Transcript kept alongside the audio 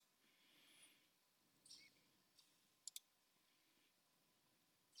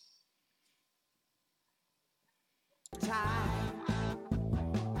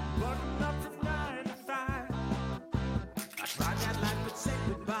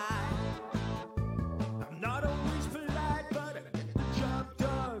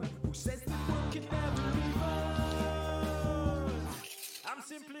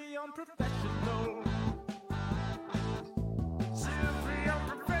unprofessional. Simply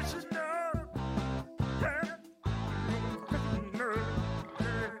unprofessional. Yeah.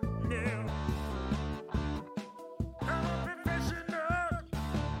 Yeah. Unprofessional.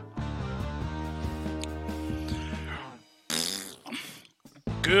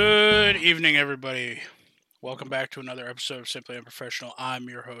 Good evening, everybody. Welcome back to another episode of Simply Unprofessional. I'm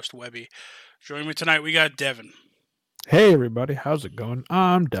your host, Webby. Joining me tonight, we got Devin. Hey everybody, how's it going?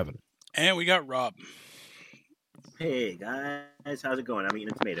 I'm Devin. And we got Rob. Hey guys, how's it going? I'm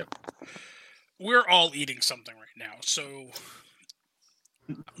eating a tomato. We're all eating something right now, so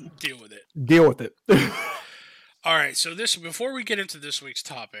deal with it. Deal with it. All right, so before we get into this week's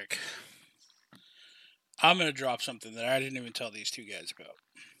topic, I'm going to drop something that I didn't even tell these two guys about.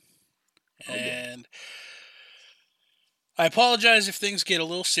 And I apologize if things get a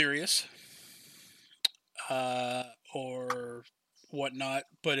little serious or whatnot,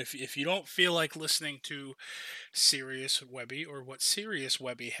 but if you don't feel like listening to Serious Webby or what Serious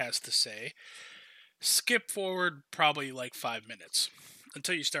Webby has to say, skip forward probably like 5 minutes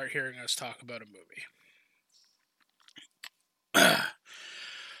until you start hearing us talk about a movie.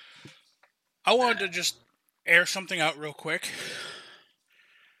 I wanted to just air something out real quick.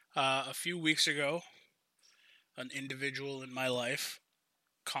 A few weeks ago, an individual in my life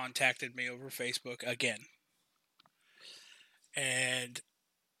contacted me over Facebook again. And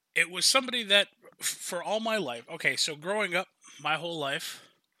it was somebody that, for all my life, okay, so growing up, my whole life,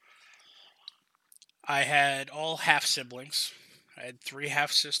 I had all half-siblings. I had 3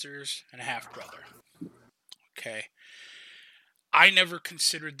 half-sisters and a half-brother. Okay. I never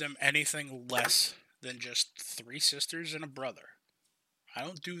considered them anything less than just 3 sisters and a brother. I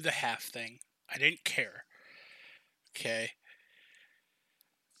don't do the half thing. I didn't care. Okay.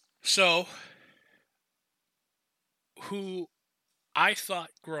 So, who I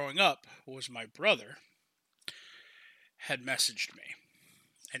thought growing up was my brother had messaged me.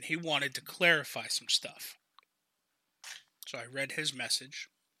 And he wanted to clarify some stuff. So I read his message.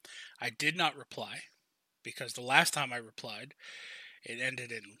 I did not reply, because the last time I replied, it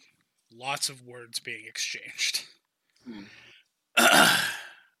ended in lots of words being exchanged.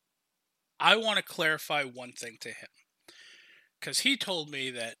 I want to clarify one thing to him. Because he told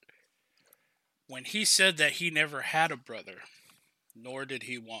me that when he said that he never had a brother, nor did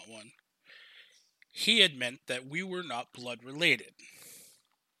he want one, he had meant that we were not blood related.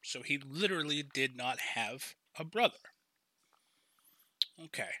 So he literally did not have a brother.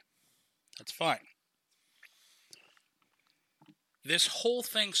 Okay, that's fine. This whole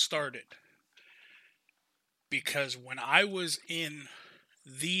thing started because when I was in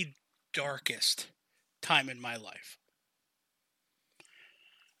the darkest time in my life,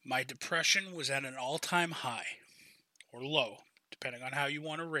 my depression was at an all-time high, or low, depending on how you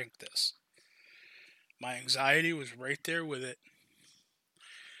want to rank this. My anxiety was right there with it.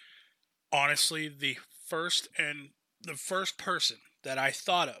 Honestly, the first person that I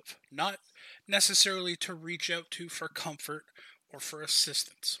thought of, not necessarily to reach out to for comfort or for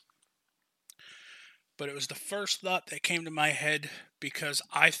assistance, but it was the first thought that came to my head because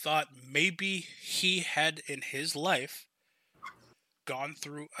I thought maybe he had in his life gone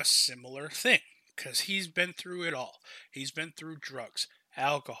through a similar thing, because he's been through it all. He's been through drugs,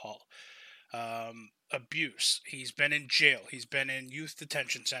 alcohol, abuse. He's been in jail. He's been in youth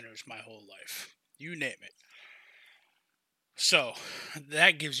detention centers my whole life. You name it. So,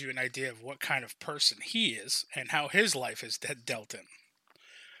 that gives you an idea of what kind of person he is and how his life is dealt in.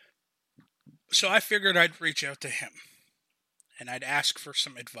 So I figured I'd reach out to him and I'd ask for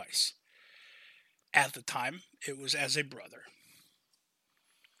some advice. At the time, it was as a brother.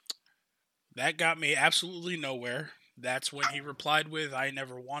 That got me absolutely nowhere. That's when he replied with, "I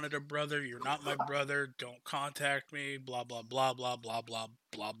never wanted a brother, you're not my brother, don't contact me, blah, blah, blah, blah, blah, blah,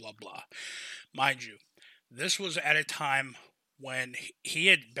 blah, blah, blah." Mind you, this was at a time when he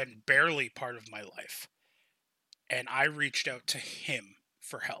had been barely part of my life, and I reached out to him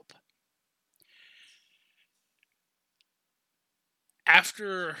for help.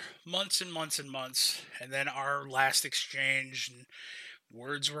 After months and months and months, and then our last exchange, and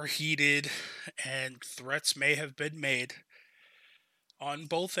words were heated, and threats may have been made on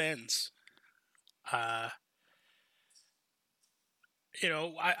both ends. I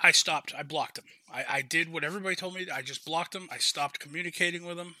stopped. I blocked him. I did what everybody told me. I just blocked him. I stopped communicating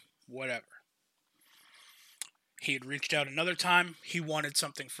with him. Whatever. He had reached out another time. He wanted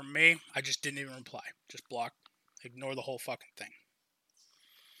something from me. I just didn't even reply. Just block. Ignore the whole fucking thing.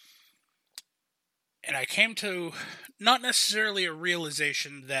 And I came to not necessarily a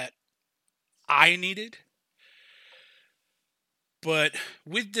realization that I needed, But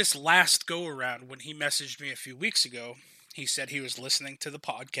with this last go around, when he messaged me a few weeks ago, he said he was listening to the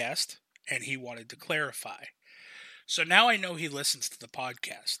podcast and he wanted to clarify. So now I know he listens to the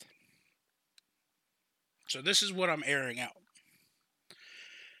podcast. So this is what I'm airing out.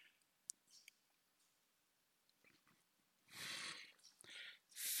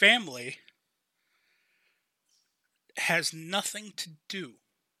 Family has nothing to do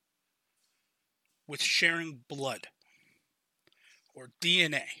with sharing blood or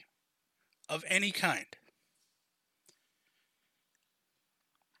DNA of any kind.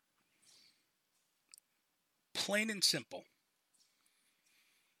 Plain and simple.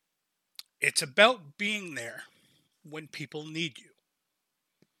 It's about being there when people need you.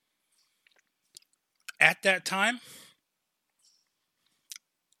 At that time,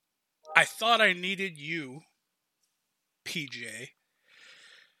 I thought I needed you, PJ,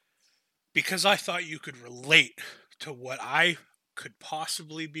 because I thought you could relate to what I could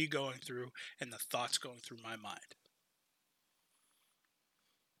possibly be going through and the thoughts going through my mind.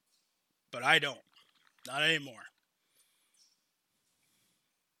 But I don't. Not anymore.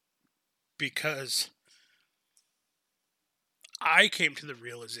 Because I came to the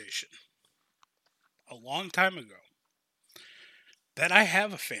realization a long time ago that I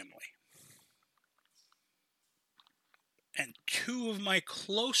have a family. And two of my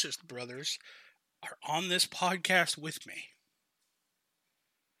closest brothers are on this podcast with me.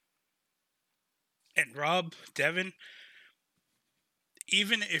 And Rob, Devin,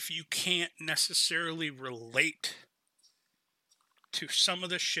 even if you can't necessarily relate to some of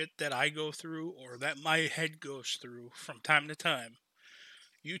the shit that I go through or that my head goes through from time to time,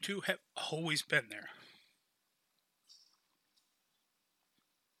 you two have always been there.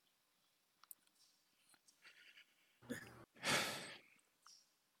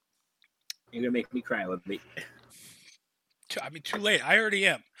 You're gonna make me cry with me. I mean, too late. I already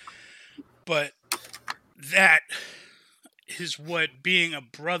am. But that is what being a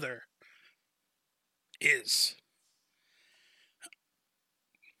brother is.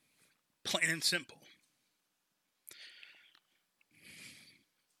 Plain and simple.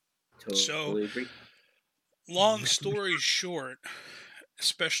 Totally agree. Long story short,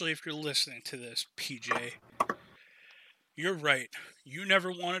 especially if you're listening to this, PJ, you're right. You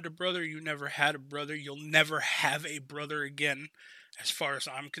never wanted a brother. You never had a brother. You'll never have a brother again, as far as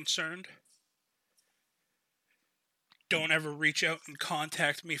I'm concerned. Don't ever reach out and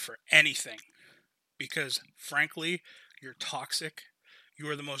contact me for anything. Because, frankly, you're toxic. You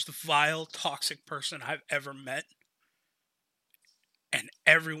are the most vile, toxic person I've ever met. And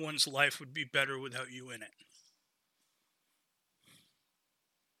everyone's life would be better without you in it.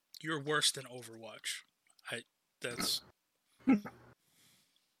 You're worse than Overwatch. That's...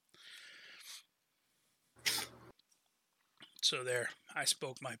 So there, I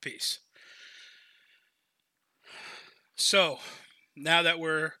spoke my piece. So, now that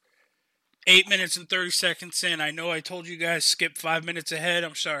we're 8 minutes and 30 seconds in, I know I told you guys skip 5 minutes ahead.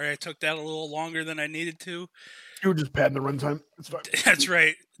 I'm sorry I took that a little longer than I needed to. You were just padding the runtime. It's fine. That's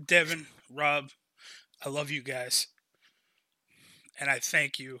right. Devin, Rob, I love you guys. And I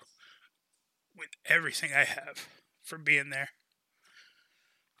thank you with everything I have for being there.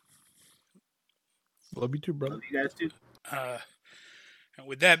 Love you too, brother. Love you guys too. And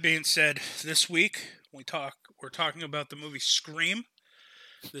with that being said, this week we're talking about the movie Scream.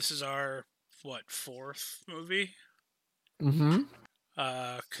 This is our fourth movie? Mm-hmm.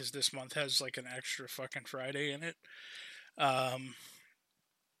 Because this month has like an extra fucking Friday in it.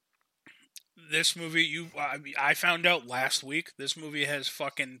 This movie, I found out last week, this movie has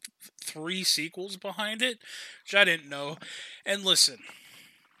fucking 3 sequels behind it, which I didn't know. And listen,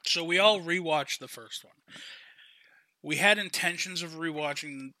 so we all rewatched the first one. We had intentions of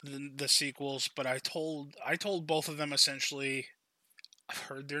rewatching the sequels, but I told both of them essentially, I've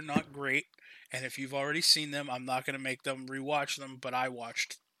heard they're not great, and if you've already seen them, I'm not going to make them rewatch them, but I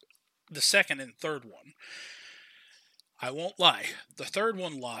watched the second and third one. I won't lie, the third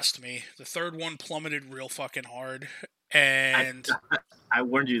one lost me. The third one plummeted real fucking hard, and I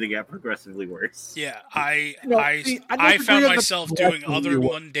warned you to get progressively worse. yeah, I disagree found on the myself doing other progressively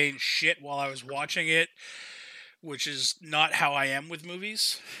mundane shit while I was watching it, which is not how I am with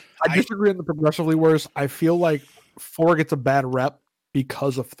movies. I disagree on the progressively worse. I feel like 4 gets a bad rep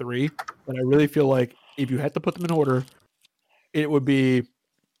because of 3, and I really feel like if you had to put them in order, it would be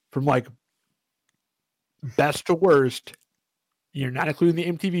from like best to worst. You're not including the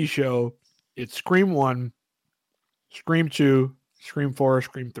MTV show. It's Scream 1, Scream 2, Scream 4,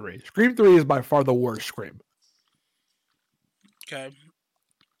 Scream 3. Scream 3 is by far the worst Scream. Okay.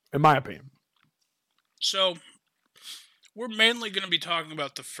 In my opinion. So, we're mainly going to be talking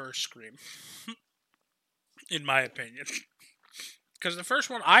about the first Scream, in my opinion. Because the first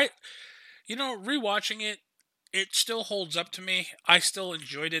one, rewatching it, it still holds up to me. I still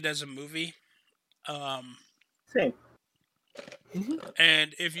enjoyed it as a movie. Same.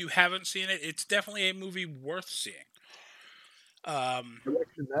 And if you haven't seen it, it's definitely a movie worth seeing. I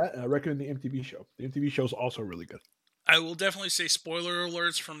recommend that, and I recommend the MTV show. The MTV show is also really good. I will definitely say spoiler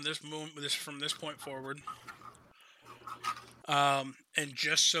alerts from this point forward. And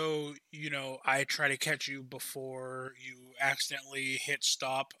just so you know, I try to catch you before you accidentally hit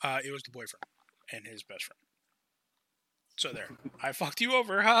stop. It was the boyfriend and his best friend. So there, I fucked you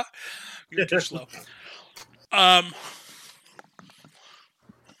over, huh? You're too slow.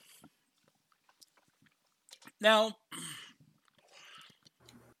 Now,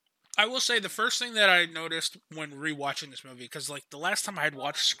 I will say the first thing that I noticed when rewatching this movie, because like the last time I had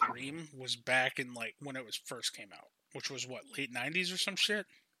watched Scream was back in like when it was first came out, which was what, late 90s or some shit?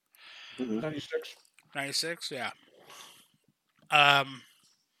 96. 96, yeah.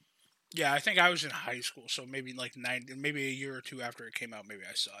 Yeah, I think I was in high school, so maybe like maybe a year or two after it came out, maybe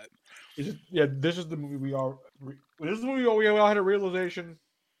I saw it. This is the movie we all. This is the movie we all had a realization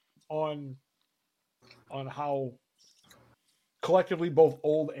on how collectively both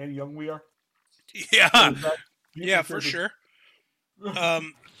old and young we are. Yeah, yeah, for sure.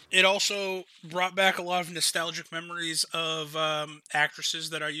 It also brought back a lot of nostalgic memories of actresses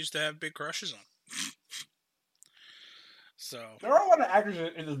that I used to have big crushes on. So there are a lot of actors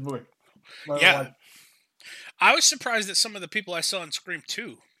in this movie. Yeah, I was surprised at some of the people I saw in Scream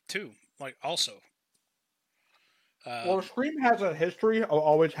 2, too. Like, also. Well, Scream has a history of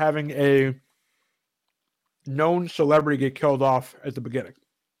always having a known celebrity get killed off at the beginning.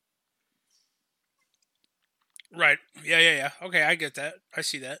 Right. Yeah. Okay, I get that. I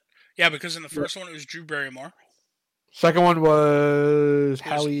see that. Yeah, because in the first one, it was Drew Barrymore. Second one was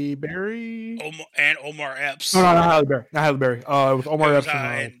Halle Berry. And Omar Epps. No, not Halle Berry. Not Halle Berry. It was Omar Epps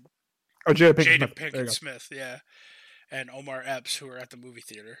and Jada Pinkett Smith. Yeah. And Omar Epps, who were at the movie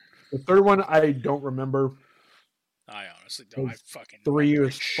theater. The third one, I don't remember. I honestly don't. I fucking 3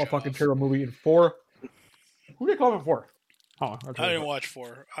 was a fucking terrible movie. And 4, who did they call it 4? I didn't watch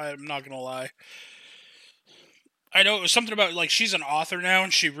 4. I'm not gonna lie. I know it was something about like she's an author now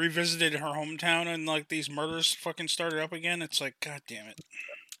and she revisited her hometown and like these murders fucking started up again. It's like, god damn it.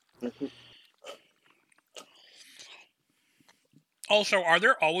 Also, are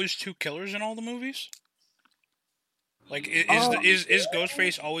there always 2 killers in all the movies? Like, is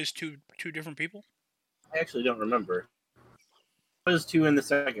Ghostface always two different people? I actually don't remember. There was 2 in the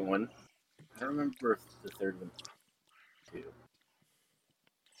second one. I don't remember the third one too.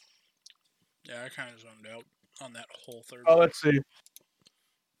 Yeah, I kind of zoned out on that whole third. Oh, let's see.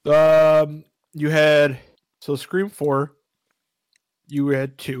 You had Scream 4. You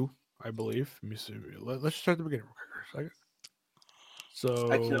had 2, I believe. Let me see. Let's start at the beginning for a second.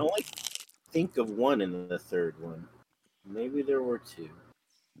 So I can only think of 1 in the third one. Maybe there were 2.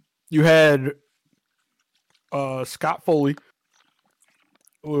 You had Scott Foley,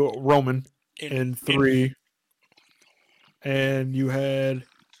 Roman in 3, and you had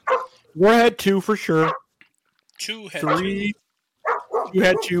 1 had 2 for sure. 2 had 3. 2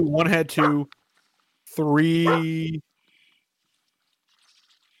 had 2. 1 had 2. 3.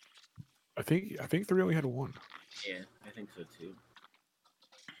 I think 3 only had 1. Yeah, I think so too.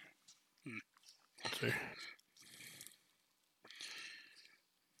 Let's see.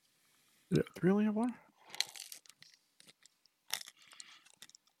 Did 3 only have 1?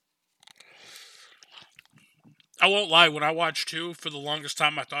 I won't lie, when I watched 2, for the longest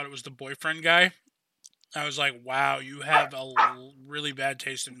time I thought it was the boyfriend guy. I was like, wow, you have a really bad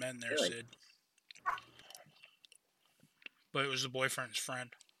taste in men there, Sid. But it was the boyfriend's friend.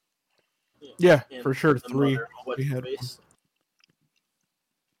 Yeah, for sure. 3. We had 1.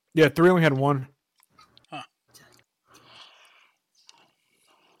 Yeah, 3 only had 1. Huh.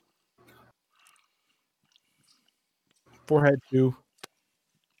 4 had 2.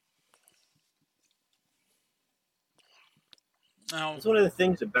 Now, That's one of the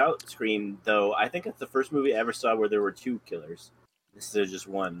things about Scream, though. I think it's the first movie I ever saw where there were 2 killers instead of just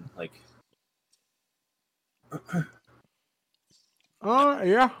 1. Like,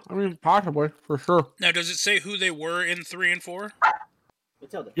 Yeah. I mean, possibly for sure. now, does it say who they were in 3 and 4?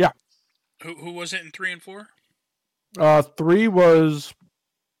 Matilda. Yeah. Who was it in 3 and 4? 3 was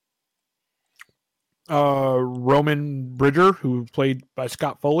Roman Bridger, who played by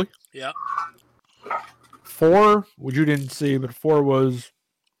Scott Foley. Yeah. 4, which you didn't see, but 4 was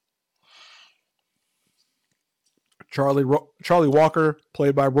Charlie Walker,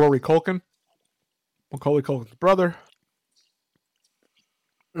 played by Rory Culkin, Macaulay Culkin's brother.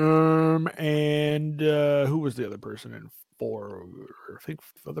 And who was the other person in 4? I think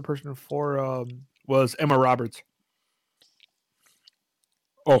the other person in 4 was Emma Roberts.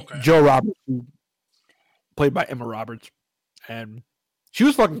 Oh, Okay. Joe Roberts, who played by Emma Roberts, and she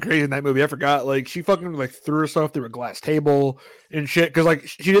was fucking crazy in that movie. I forgot, like she fucking like threw herself through a glass table and shit. Because like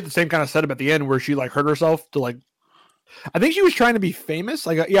she did the same kind of setup at the end where she like hurt herself to like. I think she was trying to be famous.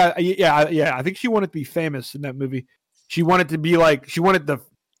 Like yeah. I think she wanted to be famous in that movie. She wanted to be like she wanted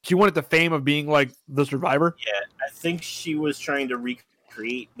the fame of being like the survivor. Yeah, I think she was trying to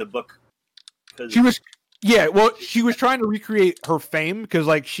recreate the book. She was, yeah. Well, she was trying to recreate her fame because,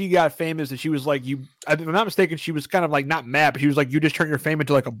 like, she got famous and she was like, "You." If I'm not mistaken, she was kind of like not mad, but she was like, "You just turned your fame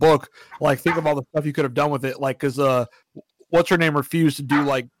into like a book. Like, think of all the stuff you could have done with it. Like, because what's her name refused to do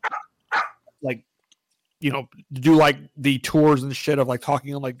like, do like the tours and shit of like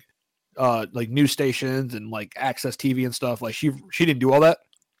talking on like news stations and like Access TV and stuff. Like, she didn't do all that."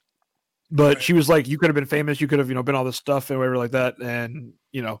 But Right. she was like, you could have been famous. You could have, been all this stuff and whatever like that. And,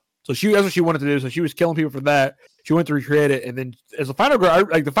 so that's what she wanted to do. So she was killing people for that. She went to recreate it. And then as a final girl,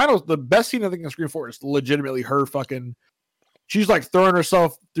 the best scene I think in Scream 4 is legitimately her fucking, she's like throwing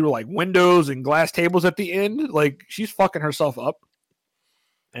herself through like windows and glass tables at the end. Like she's fucking herself up.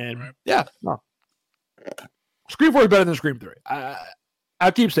 And Right. yeah, no. Scream 4 is better than Scream 3.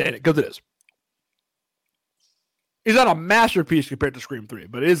 I keep saying it because it is. It's not a masterpiece compared to Scream 3,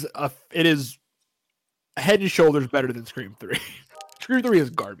 but it is head and shoulders better than Scream 3. Scream 3 is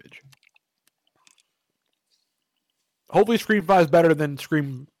garbage. Hopefully Scream 5 is better than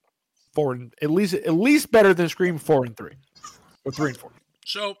Scream 4 and at least better than Scream 4 and 3. Or 3 and 4.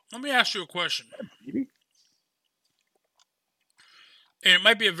 So let me ask you a question. Maybe. And it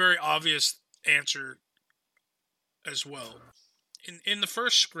might be a very obvious answer as well. In the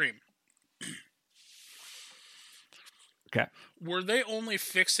first Scream, Okay. were they only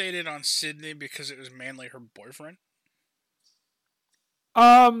fixated on Sydney because it was mainly her boyfriend?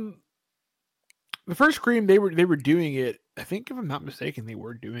 The first Scream they were doing it. I think if I'm not mistaken, they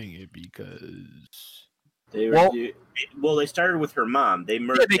were doing it because they started with her mom. They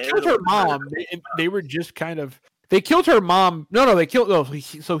murdered. They killed her mom. They were just kind of. They killed her mom. No, they killed. No,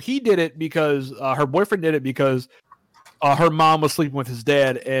 so he did it because her boyfriend did it because her mom was sleeping with his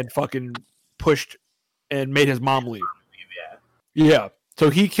dad and fucking pushed and made his mom leave. Yeah. So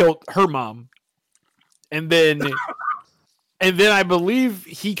he killed her mom, and then I believe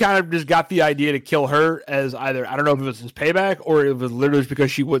he kind of just got the idea to kill her as either I don't know if it was his payback or it was literally just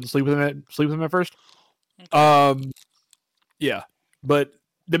because she wouldn't sleep with him at first. Yeah, but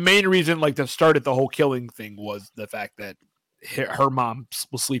the main reason, like, that started the whole killing thing was the fact that her mom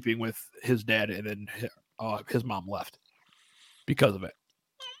was sleeping with his dad, and then his mom left because of it.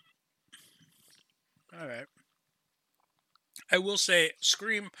 All right. I will say,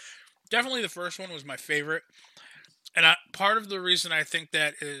 Scream, definitely the first one was my favorite. And part of the reason I think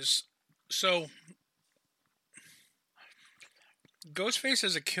that is, so, Ghostface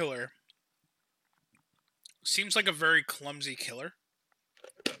as a killer seems like a very clumsy killer.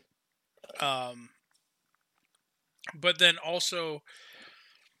 But then also,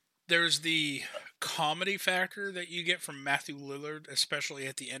 there's the comedy factor that you get from Matthew Lillard, especially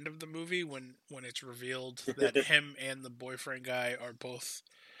at the end of the movie when it's revealed that him and the boyfriend guy are both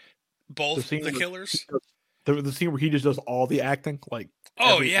the killers. The scene where he just does all the acting, like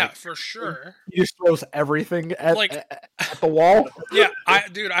for sure. He just throws everything at the wall. Yeah,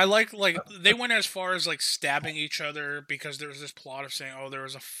 I like they went as far as like stabbing each other because there was this plot of saying, oh, there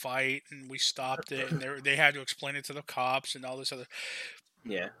was a fight and we stopped it, and they had to explain it to the cops and all this other.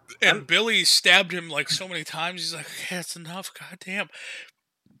 Yeah, and Billy stabbed him like so many times. He's like, okay, that's enough, goddamn.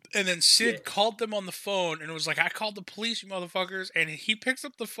 And then Sid called them on the phone and was like, I called the police, you motherfuckers. And he picks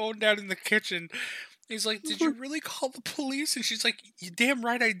up the phone down in the kitchen. He's like, did you really call the police? And she's like, you damn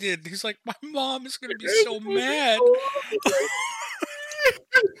right I did. He's like, my mom is going to be so mad.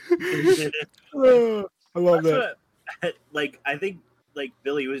 I love that. I think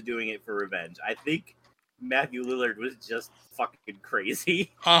Billy was doing it for revenge. I think Matthew Lillard was just fucking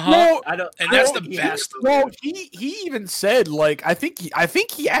crazy. Well, that's the best. Well, he even said, like, I think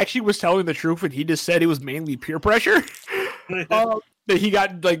he actually was telling the truth when he just said it was mainly peer pressure. That he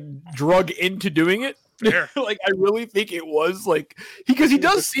got like drug into doing it. Like, I really think it was like because he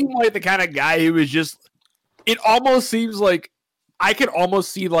does seem like the kind of guy who is just. It almost seems like I could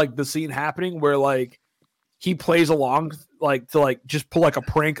almost see like the scene happening where like he plays along like to like just pull like a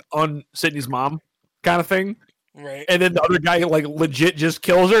prank on Sydney's mom kind of thing, right? And then the other guy like legit just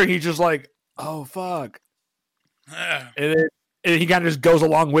kills her, and he's just like, "Oh fuck," and he kind of just goes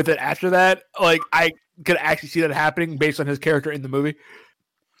along with it after that. Like I could actually see that happening based on his character in the movie.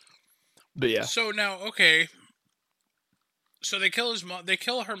 But yeah, So now, okay. So they kill his mom. They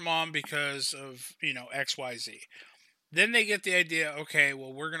kill her mom because of XYZ. Then they get the idea. Okay,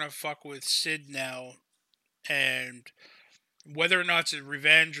 well we're gonna fuck with Sid now, and whether or not it's a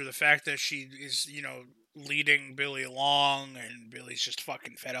revenge or the fact that she is leading Billy along, and Billy's just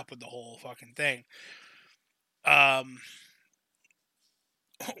fucking fed up with the whole fucking thing. Um,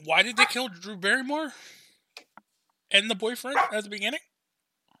 why did they kill Drew Barrymore and the boyfriend at the beginning?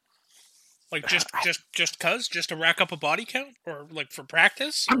 Like just cause, just to rack up a body count, or like for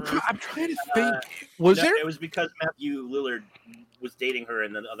practice? Or... I'm trying to think. Was No, there? It was because Matthew Lillard was dating her,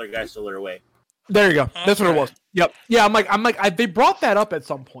 and then the other guy stole her away. There you go. That's what it Okay. was. Yep. Yeah. They brought that up at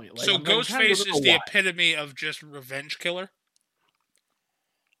some point. Like, So I'm trying to Ghostface remember is the why. epitome of just revenge killer.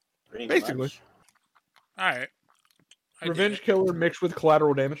 Pretty Basically. much. All right. I dig Revenge it. killer mixed with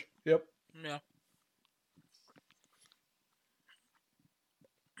collateral damage. Yep. Yeah.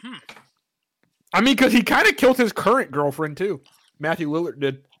 I mean, because he kind of killed his current girlfriend too. Matthew Lillard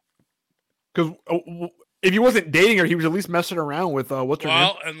did. Because if he wasn't dating her, he was at least messing around with what's her name?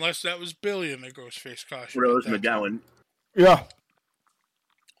 Well, unless that was Billy in the Ghostface costume. Rose at that time. McGowan. Yeah.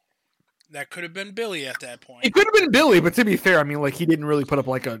 That could have been Billy at that point. It could have been Billy, but to be fair, I mean, like he didn't really put up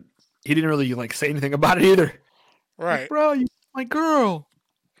he didn't really like say anything about it either. Right. Like, bro, you my girl.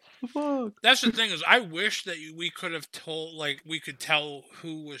 The fuck? That's the thing is, I wish that we could have we could tell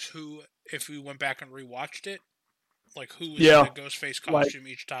who was who if we went back and rewatched it. Like who was in Yeah. the Ghostface costume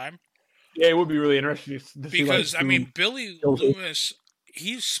each time. Yeah, it would be really interesting to see, Because like, I mean, Billy kills it. Loomis,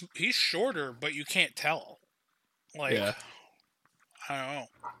 he's shorter, but you can't tell. Like, Yeah. I don't know.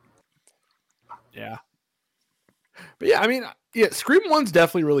 Yeah. But yeah, I mean, yeah, Scream 1's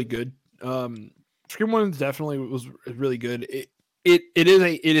definitely really good. Scream 1 definitely was really good. It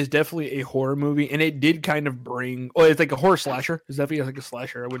is definitely a horror movie, and it did kind of bring. Well, it's like a horror slasher. It's definitely like a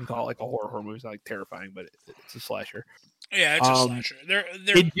slasher. I wouldn't call it like a horror movie. It's not like terrifying, but it's a slasher. Yeah, it's a slasher.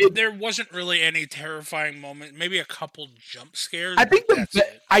 There wasn't really any terrifying moment. Maybe a couple jump scares. I think that's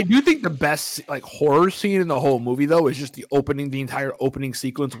it. I do think the best like horror scene in the whole movie though is just the entire opening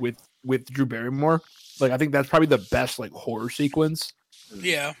sequence with Drew Barrymore. Like I think that's probably the best like horror sequence.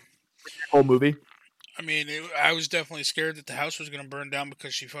 Yeah. Whole movie. I mean, I was definitely scared that the house was going to burn down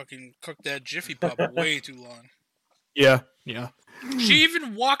because she fucking cooked that Jiffy Pop way too long. Yeah. She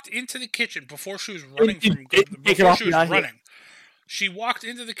even walked into the kitchen before she was running running. She walked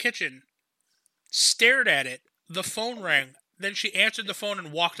into the kitchen, stared at it, the phone rang, then she answered the phone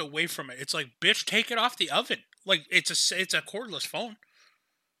and walked away from it. It's like, bitch, take it off the oven. Like it's a cordless phone.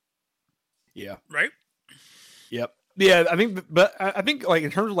 Yeah. Right? Yep. Yeah, I think like in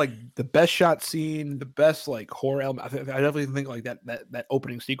terms of like the best shot scene, the best like horror element, I definitely think like that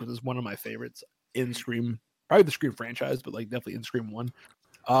opening sequence is one of my favorites in Scream, probably the Scream franchise, but like definitely in Scream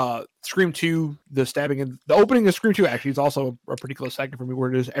 1. Scream 2, the stabbing and the opening of Scream 2 actually is also a pretty close second for me,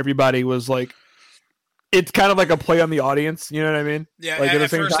 where it is everybody was like, it's kind of like a play on the audience, you know what I mean? Yeah, like, at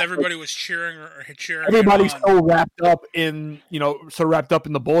first everybody was cheering. Everybody's so wrapped up in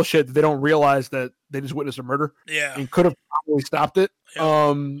the bullshit that they don't realize that they just witnessed a murder. Yeah, and could have probably stopped it.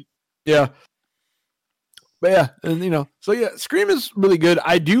 Yeah. Yeah, but yeah, and so yeah, Scream is really good.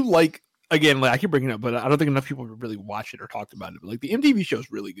 I do like, again, like I keep bringing it up, but I don't think enough people really watch it or talked about it. But like the MTV show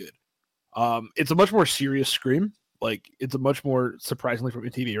is really good. It's a much more serious Scream. Like it's a much more, surprisingly, from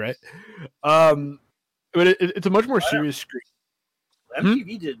MTV, right? But it's a much more serious Scream.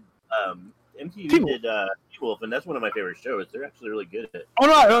 MTV did Teen Wolf, and that's one of my favorite shows. They're actually really good at it. Oh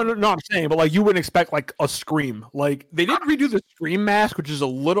no! I'm saying, but like you wouldn't expect like a Scream. Like they did redo the Scream mask, which is a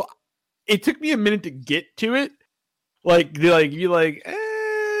little. It took me a minute to get to it. Like it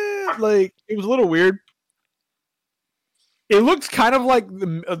was a little weird. It looks kind of like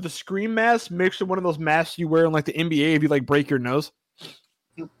the Scream mask mixed with one of those masks you wear in like the NBA if you like break your nose.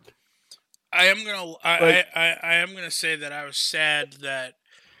 I am gonna say that I was sad that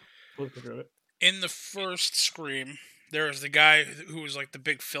in the first Scream there was the guy who was like the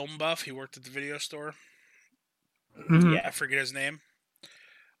big film buff. He worked at the video store. Mm-hmm. Yeah, I forget his name.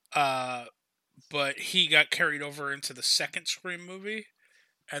 But he got carried over into the second Scream movie,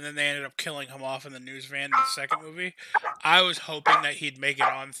 and then they ended up killing him off in the news van in the second movie. I was hoping that he'd make it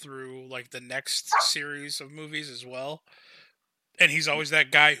on through like the next series of movies as well. And he's always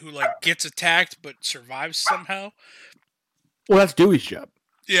that guy who like gets attacked but survives somehow. Well, that's Dewey's job.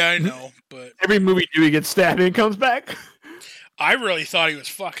 Yeah, I know, but every movie Dewey gets stabbed and comes back. I really thought he was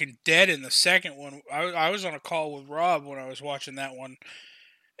fucking dead in the second one. I was on a call with Rob when I was watching that one,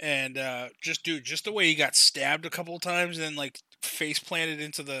 and just the way he got stabbed a couple of times and then like face planted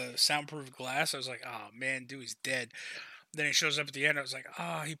into the soundproof glass, I was like, oh man, Dewey's dead. Then he shows up at the end. I was like,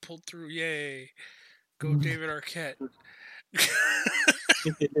 he pulled through. Yay. Go David Arquette.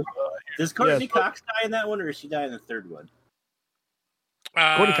 Does Courtney Cox die in that one, or does she die in the third one?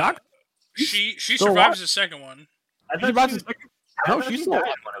 Courtney Cox? She still survives alive? the second one. I She thought survived she the was- second. I No, thought she's she still died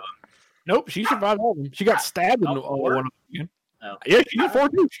alive. in one of them. Nope, she survived all of them. She got stabbed in Oh, one of them again. Oh. Yeah, she's in 4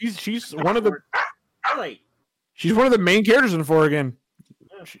 too. She's one of the Really? she's one of the main characters in 4 again.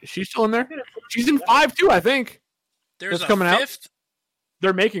 Yeah. She's still in there. She's in 5 too, I think. There's It's a coming out. fifth.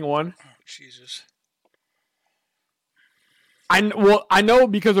 They're making one. Oh, Jesus. I know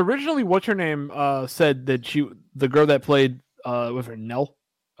because originally what's her name said that the girl that played with her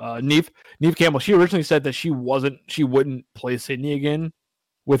Neve Campbell, she originally said that she wouldn't play Sydney again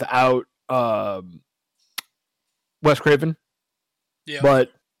without Wes Craven. Yeah.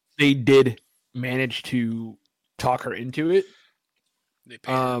 But they did manage to talk her into it. They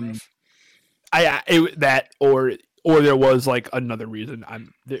paid her enough. Or there was like another reason.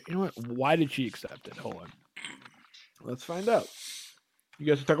 You know what? Why did she accept it? Hold on. Let's find out. You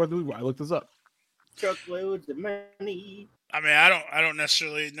guys can talk about the movie. I looked this up. Truckloads of money. I mean, I don't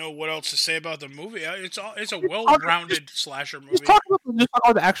necessarily know what else to say about the movie. It's a well-rounded slasher movie. Just talk about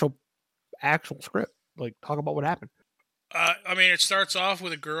the actual script. Like, talk about what happened. I mean, it starts off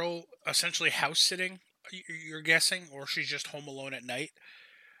with a girl essentially house sitting. You're guessing, or she's just home alone at night.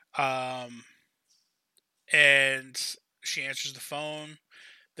 And she answers the phone.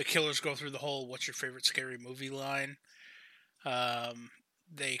 The killers go through the whole "What's your favorite scary movie?" line.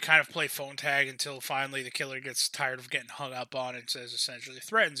 They kind of play phone tag until finally the killer gets tired of getting hung up on and essentially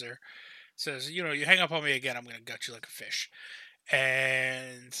threatens her. Says, you hang up on me again, I'm going to gut you like a fish.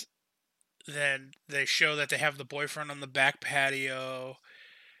 And then they show that they have the boyfriend on the back patio,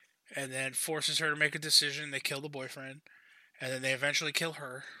 and then forces her to make a decision. They kill the boyfriend, and then they eventually kill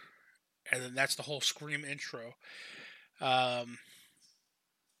her. And then that's the whole Scream intro. And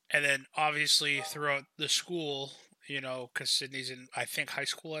then obviously throughout the school, because Sydney's in, I think, high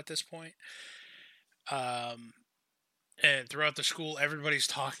school at this point. And throughout the school, everybody's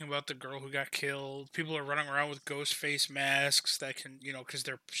talking about the girl who got killed. People are running around with ghost face masks that can, because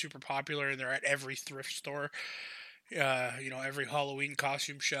they're super popular and they're at every thrift store, every Halloween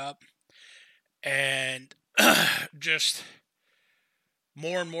costume shop. And just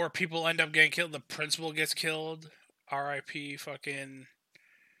more and more people end up getting killed. The principal gets killed. R.I.P. fucking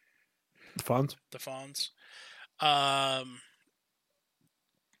The Fonz. The Fonz.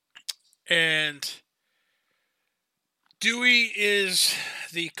 And Dewey is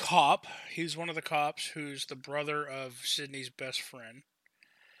the cop. He's one of the cops who's the brother of Sydney's best friend.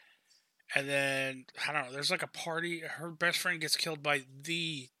 And then, I don't know, there's like a party. Her best friend gets killed by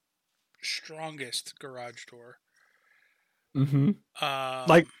the strongest garage door. Mm-hmm.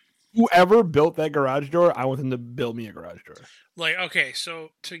 Like, whoever built that garage door, I want them to build me a garage door. Like, okay,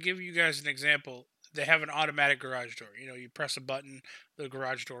 so to give you guys an example, they have an automatic garage door. You press a button, the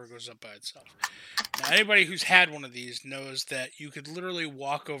garage door goes up by itself. Now, anybody who's had one of these knows that you could literally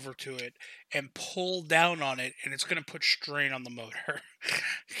walk over to it and pull down on it, and it's going to put strain on the motor.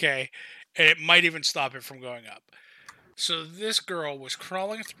 Okay? And it might even stop it from going up. So this girl was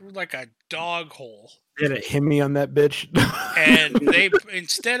crawling through like a dog hole. They had a Hemi on that bitch. And they,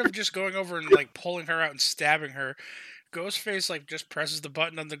 instead of just going over and like pulling her out and stabbing her, Ghostface like just presses the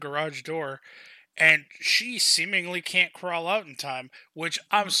button on the garage door. And she seemingly can't crawl out in time, which,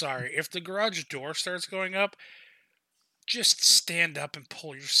 I'm sorry, if the garage door starts going up, just stand up and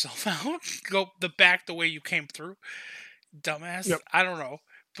pull yourself out. Go the way you came through. Dumbass. Yep. I don't know.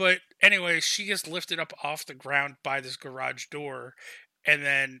 But anyway, she gets lifted up off the ground by this garage door. And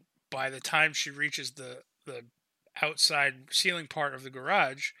then by the time she reaches the outside ceiling part of the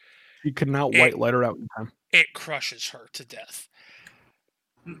garage, You could not white light her out in time. it crushes her to death.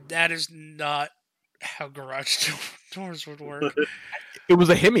 That is not how garage doors would work. It was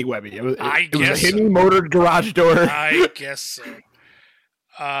a Hemi, Webby. It was a guess Hemi so. motored garage door. I guess so.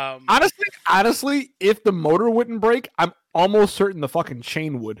 Honestly, if the motor wouldn't break, I'm almost certain the fucking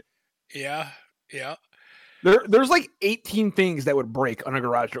chain would. Yeah. There's like 18 things that would break on a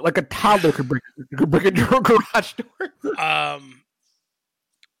garage door. Like a toddler could break a garage door.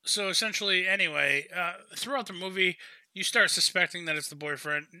 So essentially, anyway, throughout the movie, you start suspecting that it's the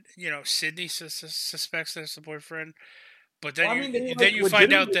boyfriend. Sydney suspects that it's the boyfriend. But then you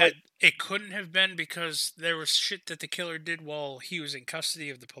find out that it couldn't have been because there was shit that the killer did while he was in custody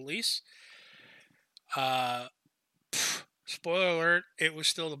of the police. Spoiler alert, it was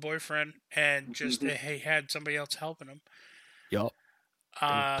still the boyfriend, and just he had somebody else helping him. Yup.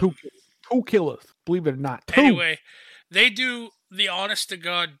 Two killers, believe it or not. Two. Anyway, they do the honest to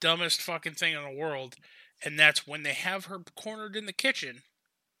God dumbest fucking thing in the world, And that's when they have her cornered in the kitchen.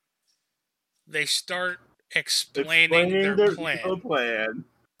 They start explaining their plan. plan.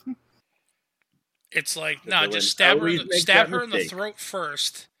 It's like, The no, villain just stab her, always makes stab that her in the mistake. throat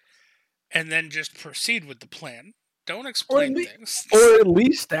first, and then just proceed with the plan. Don't Or explain at, le- things. or at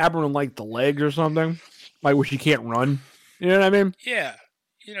least stab her in like the legs or something, like where she can't run. You know what I mean? Yeah,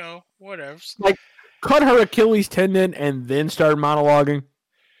 whatever. Like cut her Achilles tendon and then start monologuing.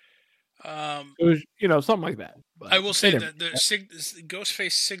 It was, something like that. But I will they say didn't. that the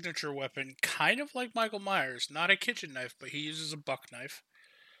Ghostface signature weapon, kind of like Michael Myers, not a kitchen knife, but he uses a buck knife,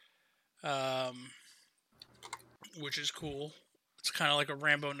 which is cool. It's kind of like a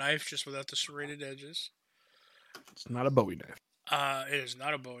Rambo knife, just without the serrated edges. It's not a Bowie knife. It is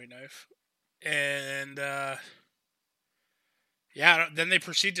not a Bowie knife, and yeah, then they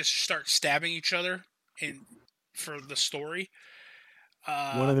proceed to start stabbing each other for the story.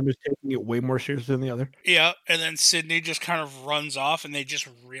 One of them is taking it way more seriously than the other. Yeah, and then Sydney just kind of runs off, and they just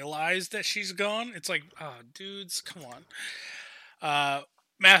realize that she's gone. It's like, oh, dudes, come on.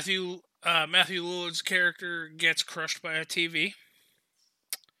 Matthew Lillard's character gets crushed by a TV.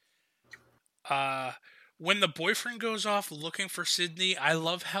 When the boyfriend goes off looking for Sydney, I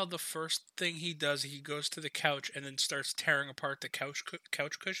love how the first thing he does, he goes to the couch and then starts tearing apart the couch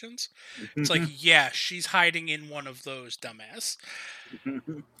cushions. It's like, yeah, she's hiding in one of those, dumbass.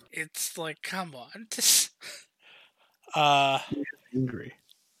 It's like, come on. Angry.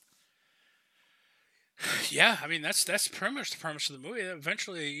 Yeah, I mean that's pretty much the premise of the movie.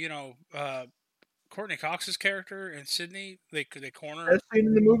 Eventually, Courtney Cox's character and Sydney, they corner. Best scene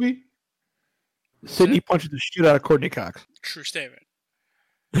in the movie. What's Sydney that? punches the shit out of Courtney Cox. True statement.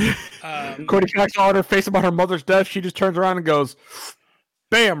 Courtney Cox on her face about her mother's death. She just turns around and goes,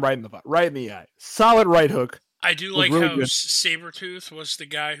 "Bam!" Right in the eye. Solid right hook. I do Was like really how good. Sabretooth was the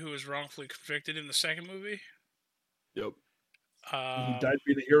guy who was wrongfully convicted in the second movie. Yep. He Um, died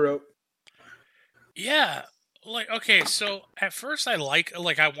being a hero. Yeah, like okay, so at first I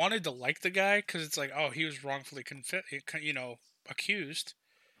wanted to like the guy because it's like, oh, he was wrongfully accused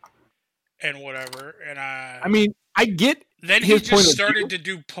and whatever, and I mean, I get then he his point just of started view. to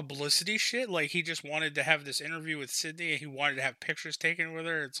do publicity shit. Like he just wanted to have this interview with Sydney, and he wanted to have pictures taken with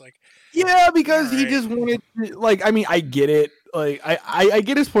her. It's like, Yeah, because he Alright. just wanted, I mean, I get it. Like, I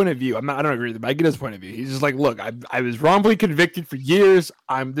get his point of view. I don't agree with him, but I get his point of view. He's just like, look, I was wrongfully convicted for years.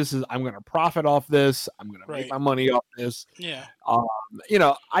 I'm going to profit off this. I'm going to make Right. my money off this. yeah, I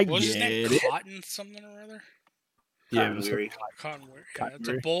what was his get name? it. Cotton something or other. Yeah, Cotton Weary. Cotton. Yeah, Cotton it's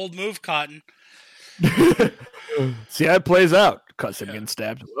a Weary. bold move, Cotton. See how it plays out. Cuss him Yeah. getting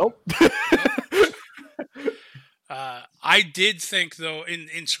stabbed. Well, I did think though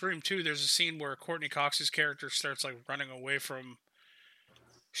in Scream 2, there's a scene where Courtney Cox's character starts like running away from.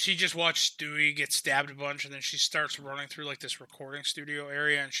 She just watched Stewie get stabbed a bunch, and then she starts running through like this recording studio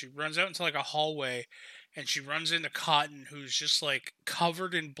area, and she runs out into like a hallway, and she runs into Cotton, who's just like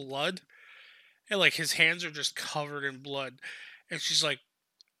covered in blood, and like his hands are just covered in blood, and she's like,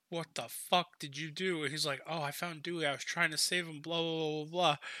 "What the fuck did you do?" And he's like, "Oh, I found Dewey. I was trying to save him." Blah blah blah blah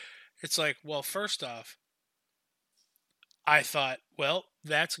blah. It's like, well, first off, I thought, well,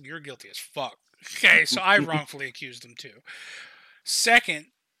 you're guilty as fuck. Okay, so I wrongfully accused him too. Second,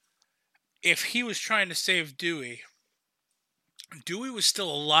 if he was trying to save Dewey, Dewey was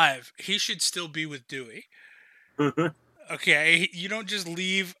still alive. He should still be with Dewey. Okay, you don't just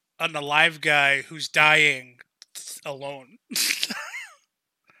leave an alive guy who's dying alone.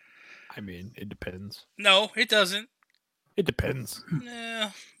 I mean, it depends. No, it doesn't. It depends.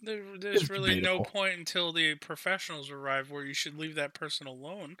 Nah, there's It's really no debatable. point until the professionals arrive where you should leave that person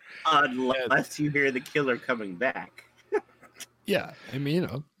alone. Unless you hear the killer coming back. Yeah, I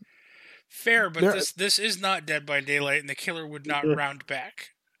mean, Fair, but There- this is not Dead by Daylight, and the killer would not round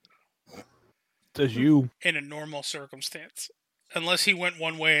back says you. in a normal circumstance. Unless he went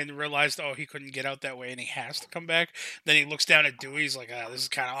one way and realized, oh, he couldn't get out that way and he has to come back. Then he looks down at Dewey, he's like, this is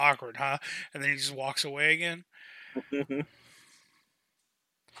kind of awkward, huh? And then he just walks away again.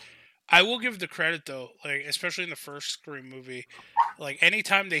 I will give the credit, though, like especially in the first Scream movie, like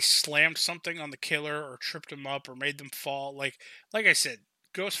anytime they slammed something on the killer or tripped him up or made them fall, like I said,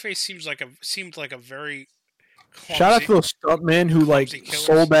 Ghostface seemed like a very clumsy, Shout out to those stuntmen who clumsy killers.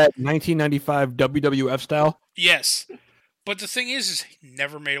 sold that 1995 WWF style. Yes, but the thing is he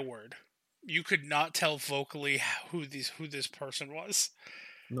never made a word. You could not tell vocally who this person was.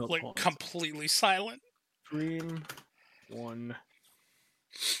 No, Like completely silent. Scream 1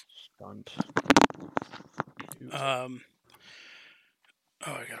 Stunt 2. Oh,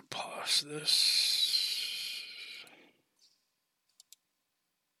 I gotta pause this.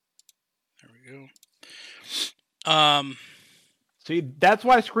 There we go. See, that's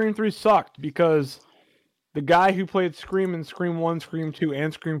why Scream 3 sucked, because the guy who played Scream in Scream 1, Scream 2,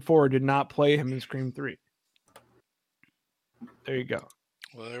 and Scream 4 did not play him in Scream 3. There you go.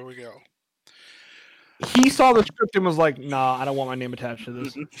 Well, there we go. He saw the script and was like, nah, I don't want my name attached to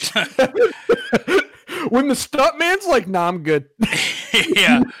this. When the stuntman's like, nah, I'm good.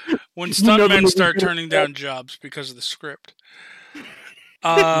 Yeah, when stuntmen start turning down jobs because of the script.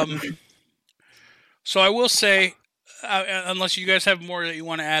 So I will say, unless you guys have more that you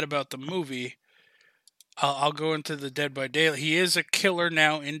want to add about the movie, I'll go into the Dead by Daylight. He is a killer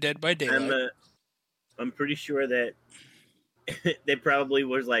now in Dead by Daylight. I'm pretty sure that they probably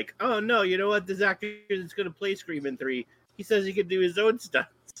was like, oh no, you know what? This actor that's going to play Scream in 3, he says he can do his own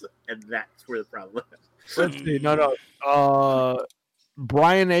stunts, and that's where the problem is. Let's see. No.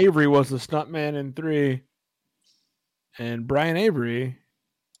 Brian Avery was the stuntman in 3. And Brian Avery,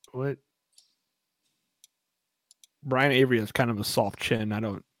 what? Brian Avery has kind of a soft chin. I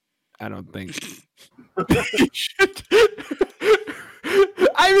don't think.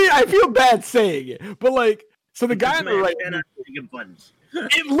 I mean, I feel bad saying it, but like, so the guy on the right,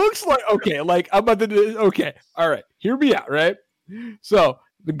 it looks like, okay, like I'm about to do, okay, all right, hear me out, right? So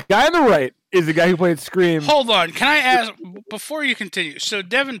the guy on the right is the guy who played Scream. Hold on, can I ask before you continue? So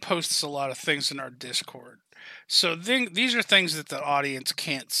Devin posts a lot of things in our Discord. So these are things that the audience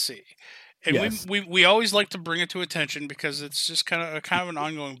can't see. And yes. we always like to bring it to attention because it's just kind of an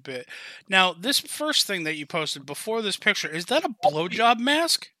ongoing bit. Now, this first thing that you posted before this picture, is that a blowjob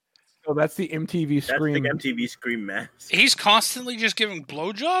mask? Oh, that's the MTV Scream. That's the MTV Scream mask. He's constantly just giving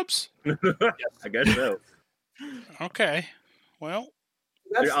blowjobs? I guess so. Okay. Well,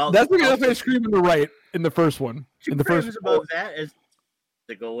 that's the guy that Scream in the right in the first one. In the first about that is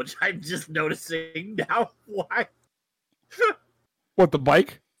which I'm just noticing now. Why? What, the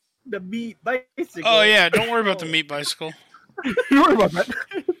bike? The meat bicycle. Oh yeah, don't worry about the meat bicycle. Don't worry about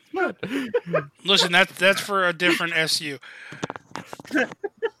that. Listen, that's for a different SU.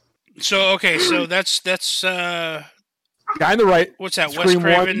 So okay, so that's guy on the right. What's that? Wes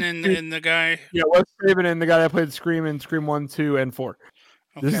Craven and the guy. Yeah, Wes Craven and the guy that played Scream in Scream 1, 2, and 4.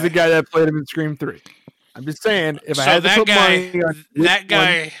 Okay. This is the guy that played him in Scream 3. I'm just saying, if I had to put money on that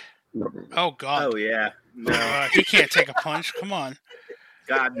guy. Oh God. Oh yeah. No. He can't take a punch. Come on.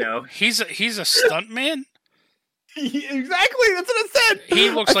 God no. He's a stuntman. Exactly. That's what I said. He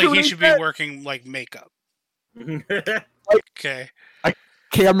looks like he should be working like makeup. Okay. A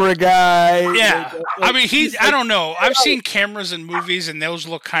camera guy. Yeah. I mean, I don't know. I've seen cameras in movies and those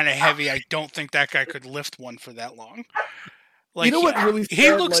look kind of heavy. I don't think that guy could lift one for that long. Like, you know what really sad,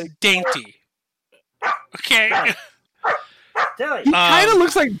 he looks dainty. Okay. He kind of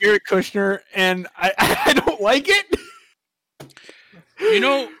looks like Jared Kushner, and I don't like it. You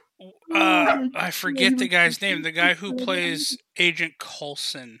know, I forget the guy's name. The guy who plays Agent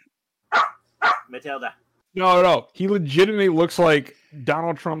Coulson. Matilda. No. He legitimately looks like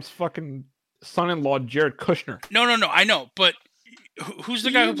Donald Trump's fucking son-in-law, Jared Kushner. No. I know, but who's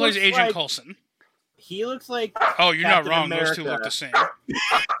the guy who plays Agent Coulson? He looks like. Oh, you're Captain not wrong. America. Those two look the same.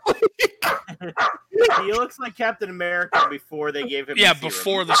 He looks like Captain America before they gave him. Yeah,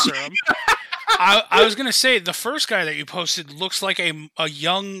 before the serum. I was gonna say the first guy that you posted looks like a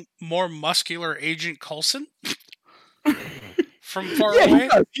young, more muscular Agent Coulson from far away.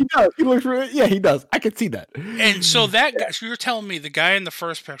 He does. He looks really. Yeah, he does. I can see that. And so that guy, so you're telling me the guy in the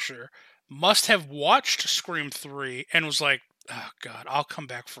first picture must have watched Scream 3 and was like, "Oh God, I'll come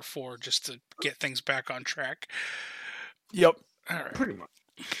back for 4 just to get things back on track." Yep. All right. Pretty much.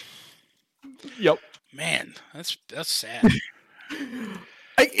 Yep. Man, that's sad.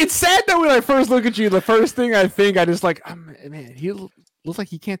 It's sad that when I first look at you, the first thing I think, I just like, man, he looks like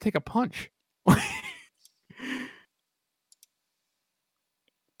he can't take a punch. I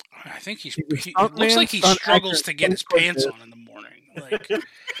think he looks like he struggles to get his pants on in the morning. Like,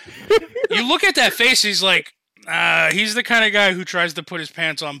 you look at that face, he's like, he's the kind of guy who tries to put his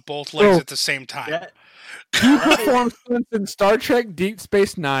pants on both legs at the same time. He performed stunts in Star Trek Deep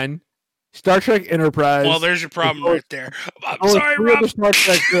Space Nine, Star Trek Enterprise. Well, there's your problem right there. I'm sorry, Rob. Star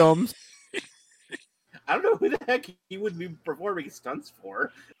Trek films. I don't know who the heck he would be performing stunts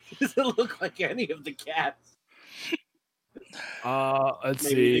for. He doesn't look like any of the cats. Let's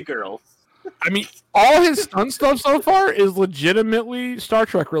Maybe see. the girls. I mean, all his stunt stuff so far is legitimately Star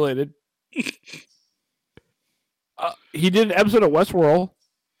Trek related. He did an episode of Westworld.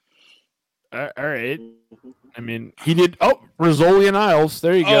 All right. I mean, he did. Oh, Rizzoli and Isles.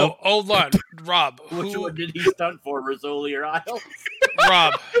 There you go. Oh, hold on, Rob. Which one did he stunt for, Rizzoli or Isles?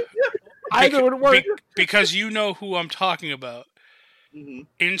 Rob. Either would work. Because you know who I'm talking about. Mm-hmm.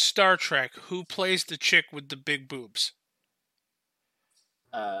 In Star Trek, who plays the chick with the big boobs?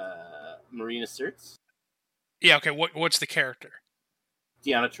 Marina Sirtis, Yeah, okay, what's the character?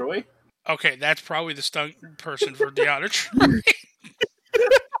 Deanna Troy. Okay, that's probably the stunt person for Deanna Troy.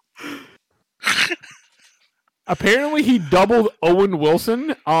 Apparently, he doubled Owen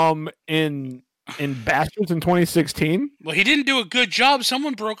Wilson in Bastards in 2016. Well, he didn't do a good job.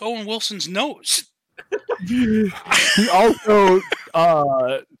 Someone broke Owen Wilson's nose. He also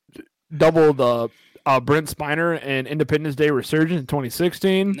doubled Brent Spiner in Independence Day Resurgence in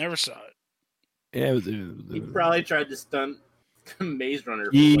 2016. Never saw it. Yeah, He probably tried to stunt Maze Runner.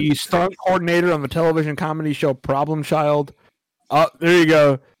 for He like stunt coordinator on the television comedy show Problem Child. There you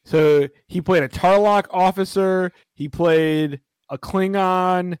go. So he played a Tarlock officer. He played a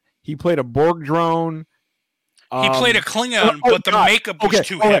Klingon. He played a Borg drone. He played a Klingon, but the makeup was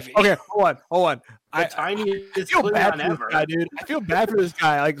too heavy. Okay, hold on. the tiniest I feel bad Klingon for this ever. guy, dude. I feel bad for this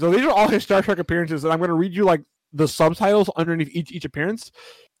guy. Like, so these are all his Star Trek appearances, and I'm going to read you like the subtitles underneath each appearance.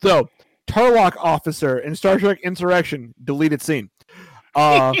 So, Tarlock officer in Star Trek Insurrection, deleted scene.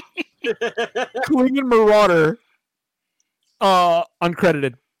 Klingon marauder,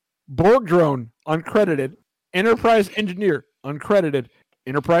 uncredited. Borg drone, uncredited. Enterprise engineer, uncredited.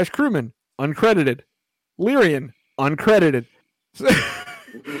 Enterprise crewman, uncredited. Lyrian, uncredited.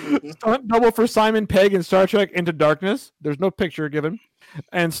 Stunt double for Simon Pegg in Star Trek Into Darkness. There's no picture given.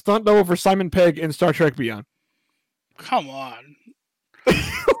 And stunt double for Simon Pegg in Star Trek Beyond. Come on.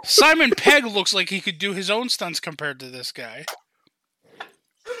 Simon Pegg looks like he could do his own stunts compared to this guy.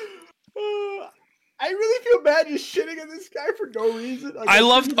 I really feel bad just shitting on this guy for no reason.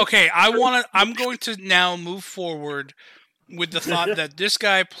 Okay, I'm going to now move forward with the thought that this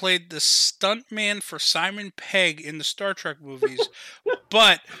guy played the stuntman for Simon Pegg in the Star Trek movies,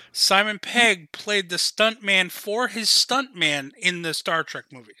 but Simon Pegg played the stuntman for his stuntman in the Star Trek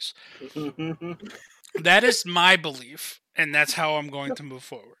movies. That is my belief, and that's how I'm going to move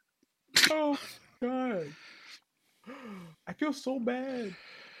forward. Oh, God. I feel so bad.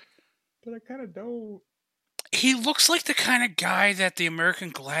 But I kind of don't. He looks like the kind of guy that the American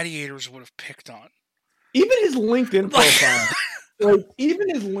Gladiators would have picked on. Even his LinkedIn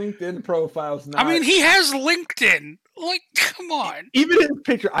profile's not. I mean, he has LinkedIn. Like, come on. Even his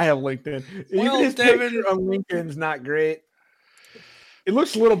picture, I have LinkedIn. Well, Even his Devin, picture on LinkedIn's not great. It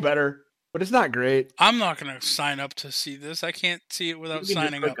looks a little better, but it's not great. I'm not going to sign up to see this. I can't see it without You can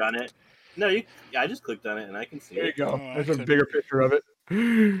signing just up. click on it. No, I just clicked on it and I can see There you it. go. Oh, There's I a bigger picture of it.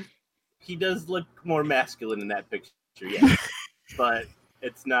 He does look more masculine in that picture, yes. But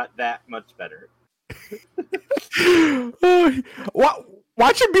it's not that much better.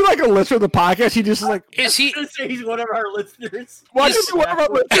 Watch him be like a listener of the podcast. He just like Is he? I was gonna say he's one of our listeners. watch him be one of our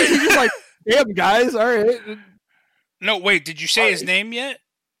listeners. He's just like, damn guys, all right. No, wait. Did you say his name yet?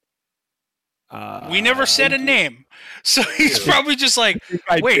 We never said a name, so he's probably just like,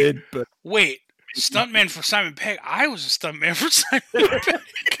 I wait, did, but wait. Stuntman for Simon Pegg. I was a stuntman for Simon Pegg.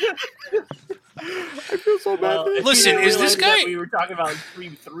 I feel so bad. Well, for if him. Listen, you is this realize that guy- we were talking about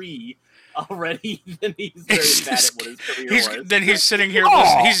Scream 3 already, then he's very mad at what his career was. Then he's sitting here.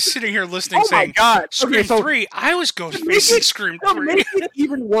 Oh! He's sitting here listening, Oh my saying, god! "Scream Okay, so 3. I was Ghostface make in it- Scream to 3." make it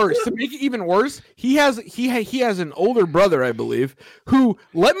even worse, he has an older brother, I believe, who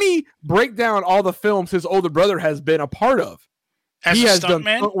let me break down all the films his older brother has been a part of. As He a has done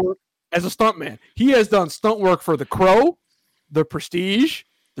stuntman, stunt work as a stuntman. He has done stunt work for The Crow, The Prestige,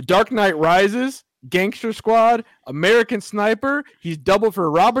 The Dark Knight Rises, Gangster Squad, American Sniper. He's doubled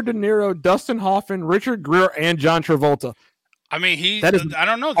for Robert De Niro, Dustin Hoffman, Richard Gere, and John Travolta. I mean, That is I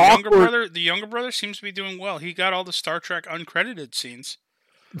don't know. The younger brother seems to be doing well. He got all the Star Trek uncredited scenes.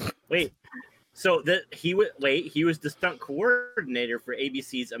 Wait, so he was the stunt coordinator for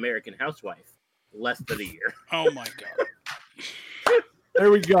ABC's American Housewife. Less than a year. Oh my god! There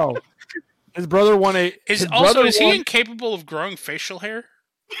we go. His brother won a. Is his also brother is he won- incapable of growing facial hair?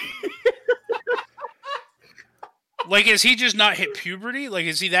 Like, is he just not hit puberty? Like,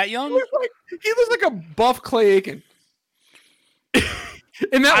 is he that young? He looks like a buff Clay Aiken.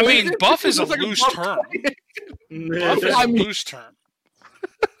 In that I way, mean, he buff is a looks like loose buff term. Clay Aiken. Buff is I a mean- loose term.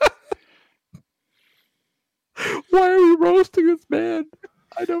 Why are we roasting this man?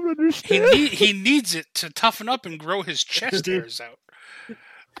 I don't understand. He needs it to toughen up and grow his chest hairs out.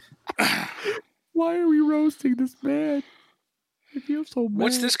 Why are we roasting this man? I feel so bad.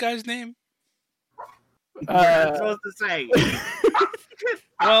 What's this guy's name? I'm supposed to say.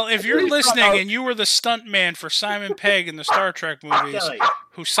 Well, if you're Please listening stop. and you were the stuntman for Simon Pegg in the Star Trek movies, Kelly,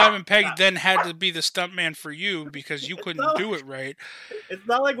 who Simon Pegg then had to be the stuntman for you because you couldn't do it right. it's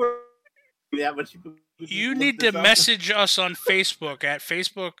not like we're that much people You need to message us on Facebook at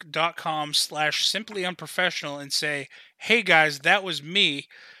facebook.com/simplyunprofessional and say, "Hey guys, that was me,"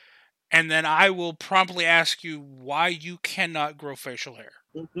 and then I will promptly ask you why you cannot grow facial hair.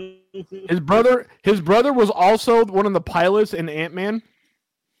 His brother was also one of the pilots in Ant-Man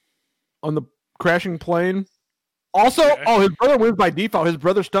on the crashing plane. Also, his brother wins by default. His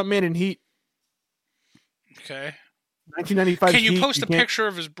brother Stuntman in Heat. Okay. 1995. Can you post a picture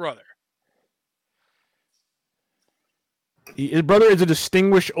of his brother? His brother is a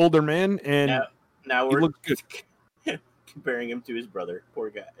distinguished older man, and now he we're looks good. comparing him to his brother. Poor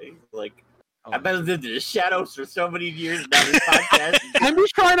guy. Like, I've been in the shadows for so many years now. This podcast. I'm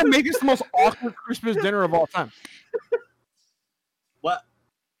just trying to make this the most awkward Christmas dinner of all time. What?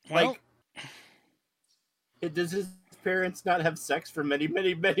 Well, Does his parents not have sex for many,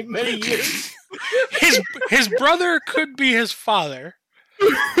 many, many, many years? his brother could be his father.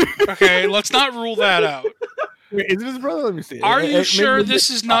 Okay, let's not rule that out. Wait, is it his brother? Let me see. Are you sure this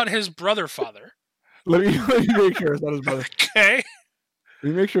is not his brother father? Let me make sure it's not his brother. Okay. Let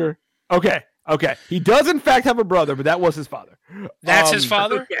me make sure. Okay. He does in fact have a brother, but that was his father. That's his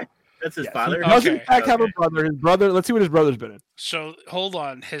father? Okay. That's his father? He does in fact have a brother. His brother. Let's see what his brother's been in. So hold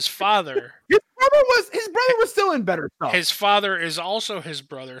on. His father. His brother was still in better stuff. His father is also his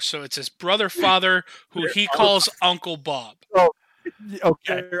brother, so it's his brother father who he calls Uncle Bob. Oh,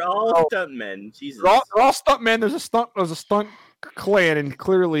 okay. They're all stuntmen. Jesus. They're all stuntmen. There's a stunt clan, and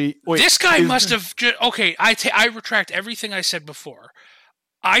clearly this guy must have. Okay, I retract everything I said before.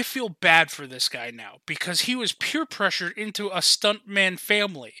 I feel bad for this guy now because he was peer pressured into a stuntman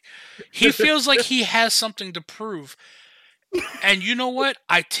family. He feels like he has something to prove. And you know what?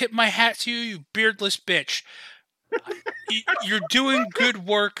 I tip my hat to you, you beardless bitch. You're doing good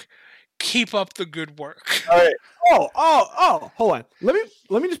work. Keep up the good work. All right. Oh, hold on. Let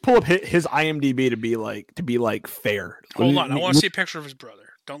me just pull up his IMDb to be like fair. Hold on. I want to see a picture of his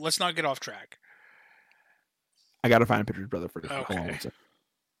brother. Let's not get off track. I gotta find a picture of his brother first. Okay. Hold on one second.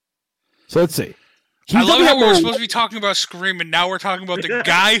 So let's see. I love how we're supposed to be talking about Scream, and now we're talking about the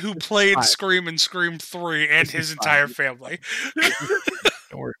guy who played Scream in Scream 3 and his entire family.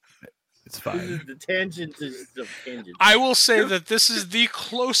 Don't worry. It's fine. The tangent is the tangent. I will say that this is the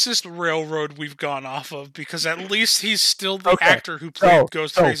closest railroad we've gone off of, because at least he's still the actor who played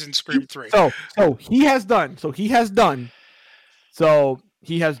Ghostface in Scream 3. So he has done.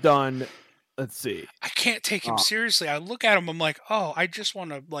 Let's see. I can't take him seriously. I look at him, I'm like, oh, I just want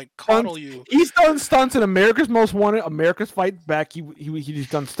to coddle you. He's done stunts in America's Most Wanted, America's Fight Back. He's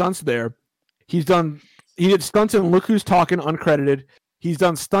done stunts there. He did stunts in Look Who's Talking, uncredited. He's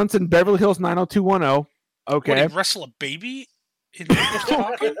done stunts in Beverly Hills 90210. Okay. What, he wrestle a baby in Look Who's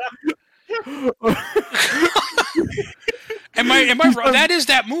Talking? Am I wrong? That is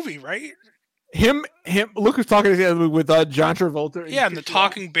that movie, right? Him. Look Who's Talking with John Travolta. Yeah, and the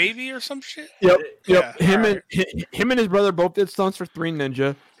talking baby or some shit. Yep. Yeah, him and his brother both did stunts for Three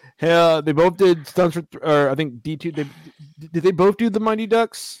Ninja. They both did stunts for, I think D2. Did they both do the Mighty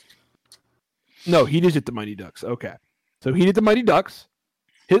Ducks? No, he just did the Mighty Ducks. Okay, so he did the Mighty Ducks.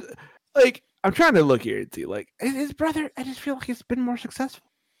 I'm trying to look here and see, his brother. I just feel like he's been more successful.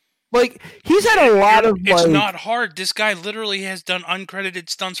 He's had a lot of. It's not hard. This guy literally has done uncredited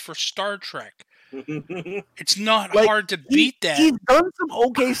stunts for Star Trek. It's not hard to beat that. He's done some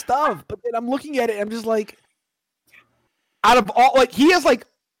okay stuff, but then I'm looking at it, and I'm just like, out of all, he has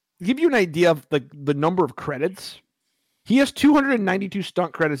give you an idea of the number of credits. He has 292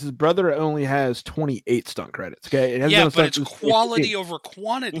 stunt credits. His brother only has 28 stunt credits. Okay, but it's quality over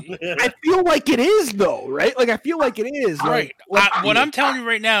quantity. I feel like it is, though, right? I feel like it is. Right. What I'm telling you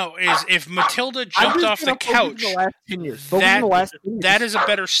right now is, if Matilda jumped off the couch, that is a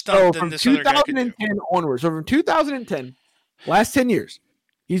better stunt than this other guy could do. 2010 onwards. So from 2010, last 10 years,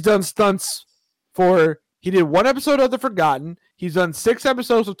 he's done stunts for. He did one episode of The Forgotten. He's done 6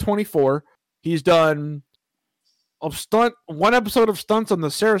 episodes of 24. He's done. One episode of stunts on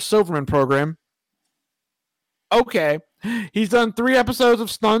the Sarah Silverman program. Okay, he's done 3 episodes of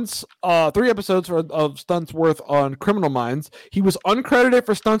stunts. 3 episodes of stunts worth on Criminal Minds. He was uncredited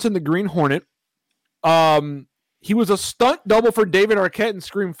for stunts in The Green Hornet. He was a stunt double for David Arquette in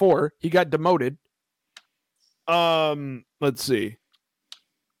Scream 4. He got demoted. Let's see.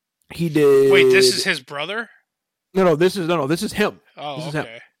 He did. Wait, this is his brother? No, this is him. Oh, this is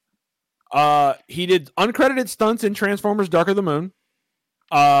okay. him. He did uncredited stunts in Transformers Dark of the Moon.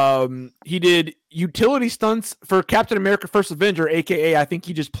 He did utility stunts for Captain America First Avenger, aka I think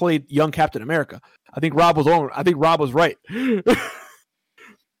he just played young Captain America. I think Rob was right. He did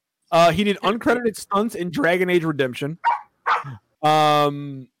uncredited stunts in Dragon Age Redemption.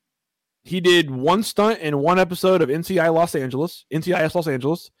 He did one stunt in one episode of NCIS Los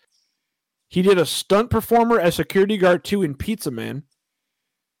Angeles. He did a stunt performer as security guard 2 in Pizza Man.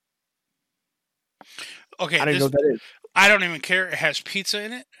 Okay, I don't know what that is. I don't even care. It has pizza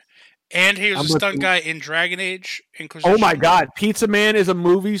in it. And he was a stunt guy in Dragon Age Inquisition. Oh my God. Pizza Man is a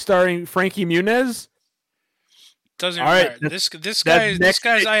movie starring Frankie Muniz. Doesn't even matter. This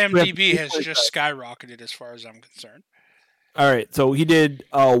guy's IMDb has just skyrocketed as far as I'm concerned. All right, so he did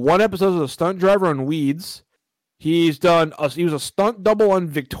one episode as a stunt driver on Weeds. He was a stunt double on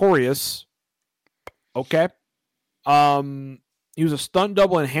Victorious. Okay. He was a stunt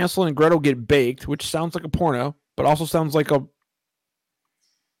double in Hansel and Gretel Get Baked, which sounds like a porno, but also sounds like it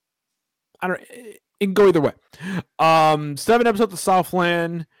can go either way. 7 episodes of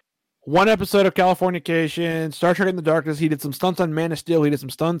Southland, 1 episode of Californication, Star Trek in the Darkness. He did some stunts on Man of Steel. He did some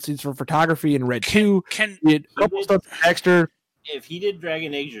stunts. He's for photography in Red 2. He did a couple stunts on Dexter. If he did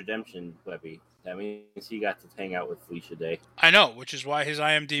Dragon Age Redemption, Webby, that means he got to hang out with Felicia Day. I know, which is why his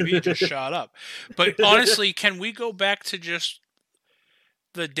IMDb just shot up. But honestly, can we go back to just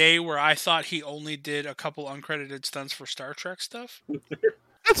the day where I thought he only did a couple uncredited stunts for Star Trek stuff?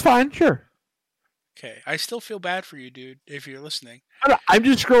 That's fine, sure. Okay, I still feel bad for you, dude, if you're listening. I'm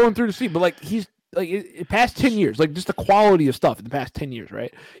just scrolling through to see, but like he's like in past 10 years, like just the quality of stuff in the past 10 years,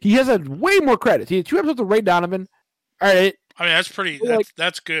 right? He has had way more credits. He had 2 episodes of Ray Donovan. All right. I mean, that's pretty.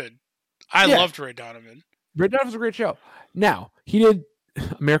 That's good. I loved Ray Donovan. Ray Donovan's a great show. Now he did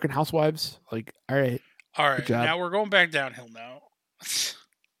American Housewives. Like, all right. Now we're going back downhill now.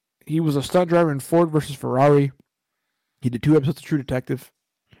 He was a stunt driver in Ford versus Ferrari. He did 2 episodes of True Detective.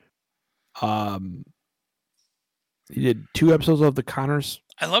 He did 2 episodes of The Connors.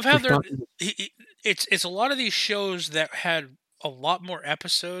 I love how it's a lot of these shows that had a lot more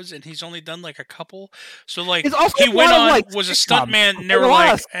episodes, and he's only done like a couple. So like he went on, was a stuntman, and they were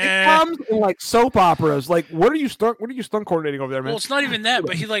like sitcoms and like soap operas. Like, what are you stunt coordinating over there, man? Well, it's not even that,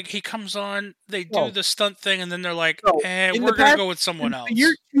 but he comes on, they do the stunt thing, and then they're like, we're gonna go with someone else. The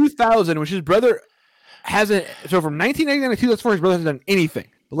year 2000, which his brother hasn't. So from 1999 to 2004, his brother hasn't done anything.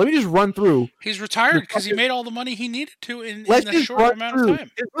 But let me just run through. He's retired because he made all the money he needed to in a short amount of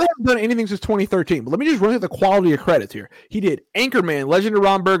time. He hasn't done anything since 2013. But let me just run through the quality of credits here. He did Anchorman, Legend of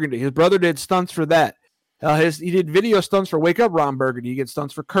Ron Burgundy. His brother did stunts for that. He did video stunts for Wake Up Ron Burgundy. He did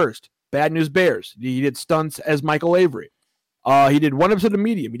stunts for Cursed, Bad News Bears. He did stunts as Michael Avery. He did 1 episode of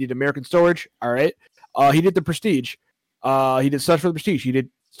Medium. He did American Storage. All right. He did The Prestige. He did stunts for The Prestige. He did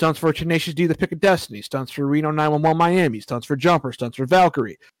stunts for Tenacious D, The Pick of Destiny. Stunts for Reno 911 Miami. Stunts for Jumper. Stunts for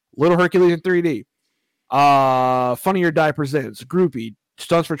Valkyrie. Little Hercules in 3D. Funny or Die Presents. Groupie.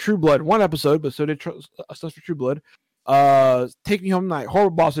 Stunts for True Blood. 1 episode, but so did stunts for True Blood. Take Me Home Tonight.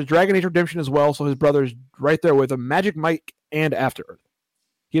 Horrible Bosses. Dragon Age Redemption as well, so his brother's right there with him. Magic Mike and After Earth.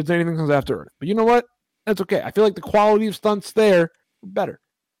 He hasn't done anything since After Earth. But you know what? That's okay. I feel like the quality of stunts there are better.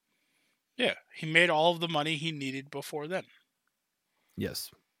 Yeah, he made all of the money he needed before then. Yes.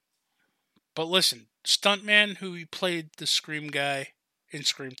 But listen, stuntman who played the Scream guy in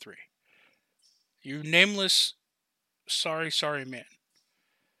Scream 3. You nameless, sorry man.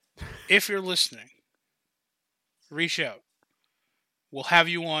 If you're listening, reach out. We'll have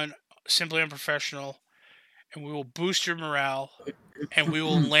you on Simply Unprofessional, and we will boost your morale, and we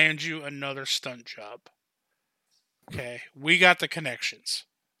will land you another stunt job. Okay? We got the connections.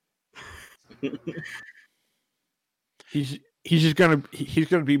 He's gonna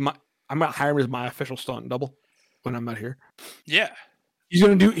be my. I'm gonna hire him as my official stunt double when I'm not here. Yeah. He's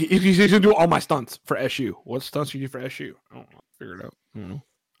gonna do all my stunts for SU. What stunts do you do for SU? I don't know. Figure it out. I don't know.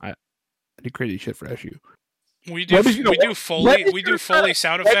 I did crazy shit for SU. We do Foley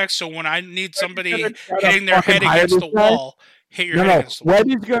sound effects. So when I need somebody hitting their head against the wall, hit your head against the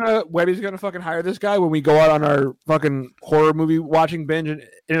wall. Webby's gonna fucking hire this guy when we go out on our fucking horror movie watching binge in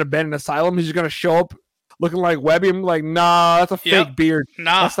an abandoned asylum. He's just gonna show up looking like Webby. I'm like, nah, that's a fake beard.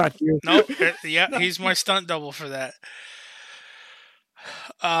 Nah, that's not you. Nope. Yeah, he's my stunt double for that.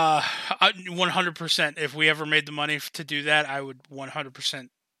 100%. If we ever made the money to do that, I would 100%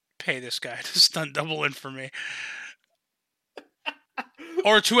 pay this guy to stunt double in for me.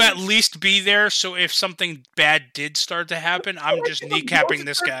 Or to at least be there, so if something bad did start to happen, I'm just kneecapping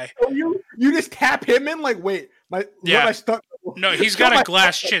this guy. You just tap him in? Like, wait, my stunt double. No, he's got a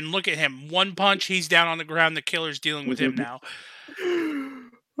glass chin. Look at him. One punch, he's down on the ground. The killer's dealing with him now.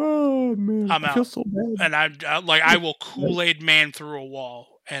 Oh man, I'm out. I feel so bad. And I will Kool-Aid man through a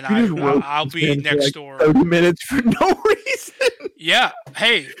wall, and I'll be next door. 30 minutes for no reason. Yeah.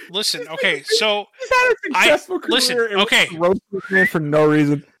 Hey, listen. Okay, so listen. Okay, roast man for no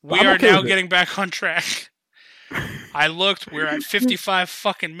reason. We are now getting back on track. I looked. We're at 55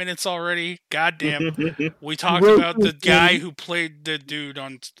 fucking minutes already. Goddamn. We talked Wrote about the this guy thing. who played the dude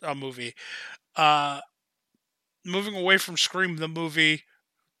on a movie. Moving away from Scream the movie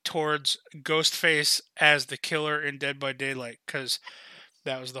towards Ghostface as the killer in Dead by Daylight, because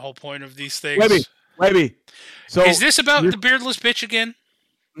that was the whole point of these things. Maybe. So Is this about you're- the beardless bitch again?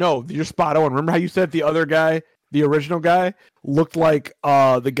 no, you're spot on. Remember how you said the other guy, the original guy, looked like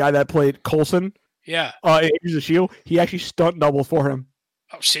the guy that played Coulson Yeah. in Agents of Shield? He actually stunt doubled for him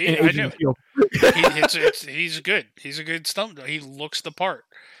Oh, see, in I Agents knew of it. Shield. He's good. He's a good stunt. He looks the part.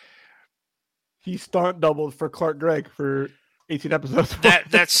 He stunt doubled for Clark Gregg for 18 episodes.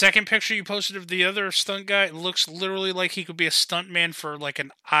 That second picture you posted of the other stunt guy looks literally like he could be a stunt man for like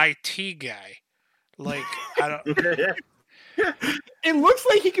an IT guy. Like I don't. It looks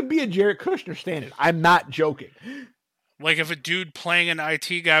like he could be a Jared Kushner stand-in. I'm not joking. Like if a dude playing an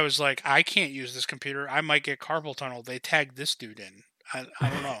IT guy was like, I can't use this computer, I might get carpal tunnel. They tagged this dude in. I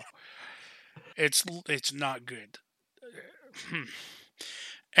don't know. It's not good.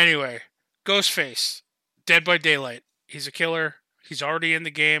 Anyway, Ghostface, Dead by Daylight. He's a killer. He's already in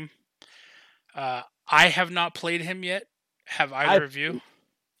the game. I have not played him yet. Have either of you?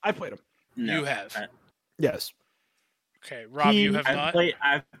 I played him. No, You have. Yes. Okay, Rob, you have I've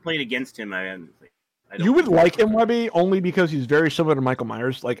not. played against him. I haven't played. You would like him, Webby, only because he's very similar to Michael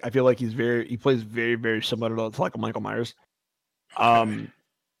Myers. Like I feel like he plays very, very similar to like a Michael Myers.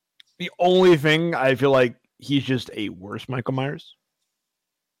 The only thing I feel like he's just a worse Michael Myers.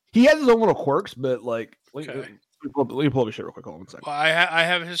 He has his own little quirks, but like, let me pull up his shit real quick. Hold on one second. Well, I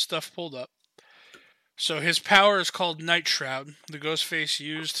have his stuff pulled up. So his power is called Night Shroud. The Ghostface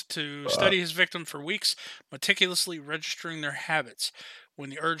used to study his victim for weeks, meticulously registering their habits.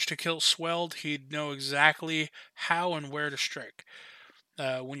 When the urge to kill swelled, he'd know exactly how and where to strike.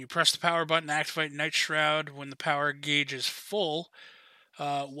 When you press the power button, activate Night Shroud. When the power gauge is full,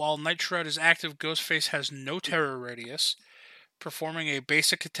 while Night Shroud is active, Ghostface has no terror radius. Performing a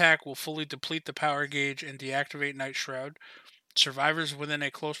basic attack will fully deplete the power gauge and deactivate Night Shroud. Survivors within a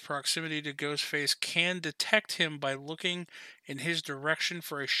close proximity to Ghostface can detect him by looking in his direction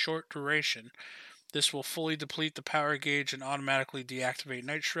for a short duration. This will fully deplete the power gauge and automatically deactivate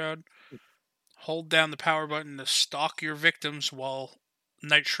Night Shroud. Hold down the power button to stalk your victims while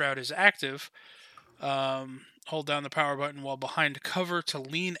Night Shroud is active. Hold down the power button while behind cover to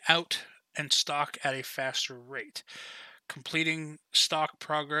lean out and stalk at a faster rate. Completing stalk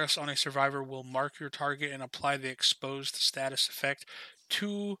progress on a survivor will mark your target and apply the exposed status effect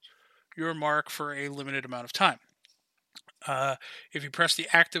to your mark for a limited amount of time. If you press the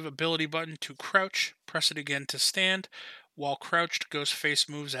active ability button to crouch, press it again to stand. While crouched, Ghostface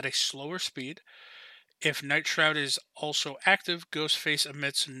moves at a slower speed. If Night Shroud is also active, Ghostface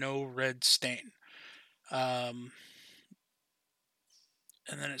emits no red stain.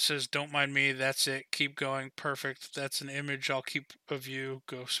 And then it says, don't mind me, that's it, keep going, perfect, that's an image I'll keep of you,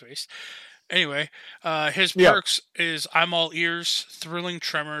 Ghostface. Anyway, his perks is I'm all ears, thrilling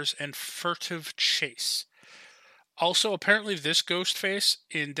tremors, and furtive chase. Also, apparently this Ghostface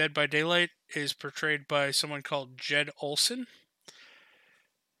in Dead by Daylight is portrayed by someone called Jed Olson.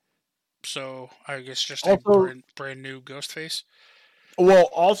 So, I guess just Also, a brand new Ghostface. Well,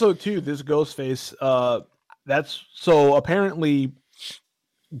 also too, this Ghostface, that's so apparently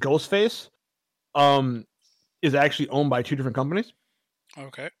Ghostface is actually owned by two different companies.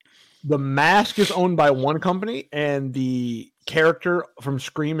 Okay. The mask is owned by one company and the character from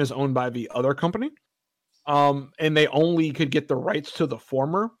Scream is owned by the other company. And they only could get the rights to the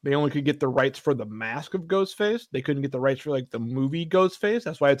former. They only could get the rights for the mask of Ghostface. They couldn't get the rights for like the movie Ghostface.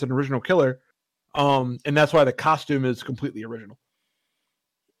 That's why it's an original killer. And that's why the costume is completely original.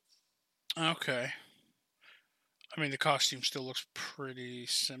 Okay. I mean, the costume still looks pretty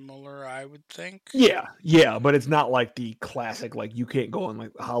similar, I would think. Yeah, but it's not like the classic, like you can't go on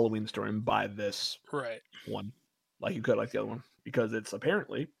like the Halloween store and buy this one like you could like the other one because it's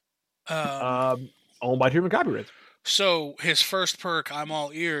apparently owned by two different copyrights. So his first perk, I'm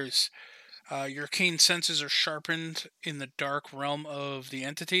all ears. Your keen senses are sharpened in the dark realm of the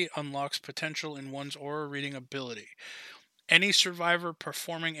entity, unlocks potential in one's aura reading ability. Any survivor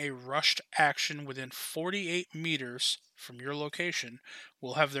performing a rushed action within 48 meters from your location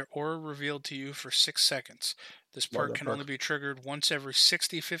will have their aura revealed to you for 6 seconds. This perk can only be triggered once every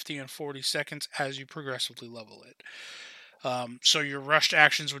 60, 50, and 40 seconds as you progressively level it. So your rushed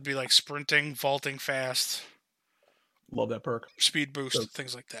actions would be like sprinting, vaulting fast. Love that perk. Speed boost,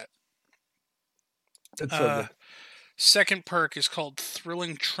 things like that. It's so good. Second perk is called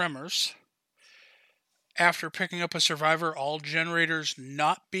Thrilling Tremors. After picking up a survivor, all generators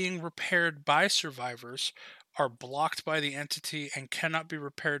not being repaired by survivors are blocked by the entity and cannot be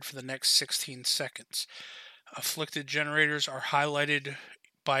repaired for the next 16 seconds. Afflicted generators are highlighted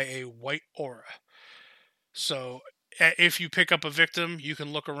by a white aura. So if you pick up a victim, you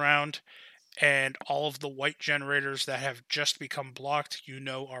can look around, and all of the white generators that have just become blocked,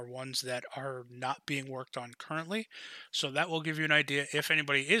 are ones that are not being worked on currently. So that will give you an idea, if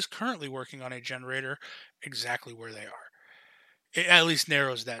anybody is currently working on a generator, exactly where they are. It at least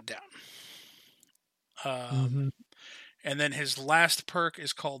narrows that down. And then his last perk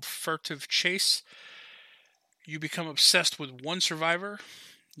is called Furtive Chase. You become obsessed with one survivor.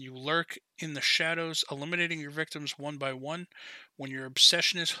 You lurk in the shadows, eliminating your victims one by one. When your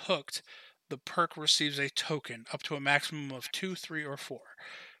obsession is hooked, the perk receives a token, up to a maximum of 2, 3, or 4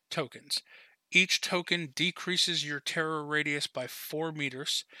 tokens. Each token decreases your terror radius by 4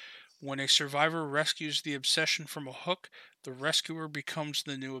 meters. When a survivor rescues the obsession from a hook, the rescuer becomes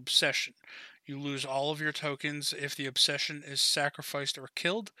the new obsession. You lose all of your tokens if the obsession is sacrificed or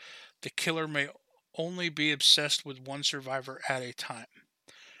killed. The killer may only be obsessed with one survivor at a time.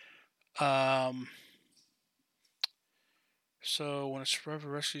 So when a survivor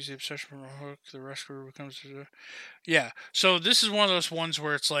rescues the obsession from a hook, the rescuer becomes... Yeah, so this is one of those ones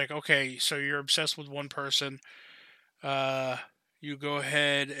where it's like, okay, so you're obsessed with one person. You go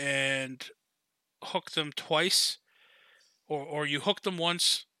ahead and hook them twice. Or you hook them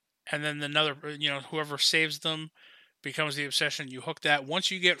once, and then another, whoever saves them becomes the obsession. You hook that. Once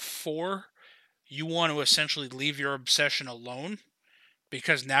you get 4, you want to essentially leave your obsession alone,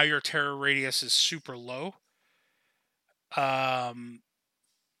 because now your terror radius is super low. And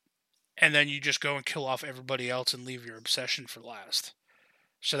then you just go and kill off everybody else and leave your obsession for last.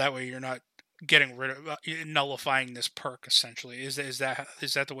 So that way you're not getting rid of, nullifying this perk, essentially. Is that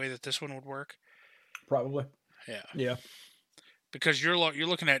the way that this one would work? Probably. Yeah. Because you're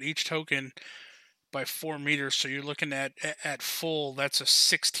looking at each token by 4 meters, so you're looking at full, that's a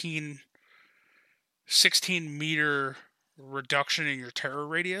 16 meter reduction in your terror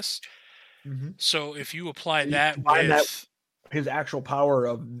radius. So if you apply that with his actual power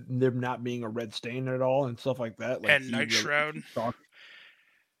of them not being a red stain at all and stuff like that, like, and Night Shroud,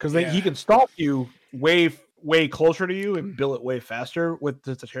 because he can stalk you way closer to you and bill it way faster with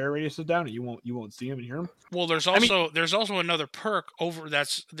the terror radius is down, and you won't see him and hear him. Well, there's also another perk over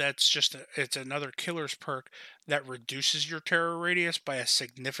that's just it's another killer's perk that reduces your terror radius by a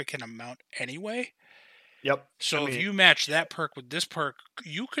significant amount anyway. Yep. So if you match that perk with this perk,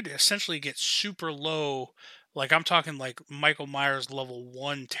 you could essentially get super low, like I'm talking like Michael Myers level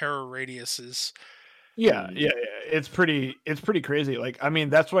 1 terror radiuses. Yeah. It's pretty crazy. Like, I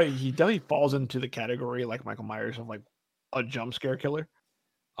mean, that's why he definitely falls into the category like Michael Myers of like a jump scare killer.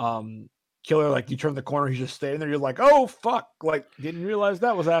 Killer, like, you turn the corner, he's just standing there, you're like, oh fuck, like, didn't realize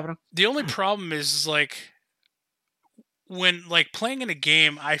that was happening. The only problem is like, when like playing in a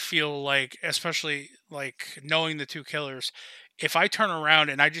game, I feel like, especially like knowing the two killers, if I turn around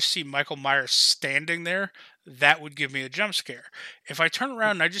and I just see Michael Myers standing there, that would give me a jump scare. If I turn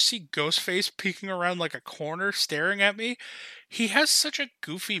around and I just see Ghostface peeking around like a corner staring at me, he has such a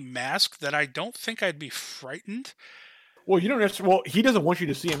goofy mask that I don't think I'd be frightened. Well, you don't have to, well, he doesn't want you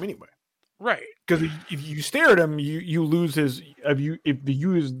to see him anyway. Right. Because if you stare at him, you lose his. If you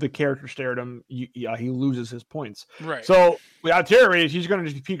use the character stare at him, he loses his points. Right. So without terror radius, he's going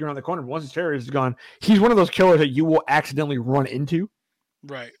to just peek around the corner. But once his terror radius is gone, he's one of those killers that you will accidentally run into.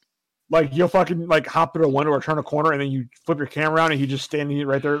 Right. Like, you'll fucking like hop through a window or turn a corner, and then you flip your camera around, and he's just standing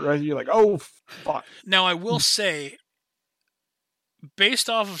right there. Right, you're like, oh fuck. Now I will say, based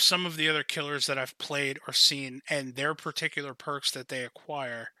off of some of the other killers that I've played or seen, and their particular perks that they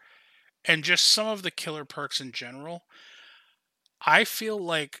acquire, and just some of the killer perks in general, I feel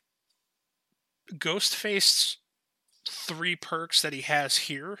like Ghostface's 3 perks that he has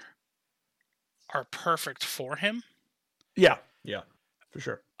here are perfect for him. Yeah, for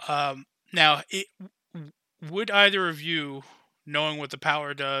sure. Now, would either of you, knowing what the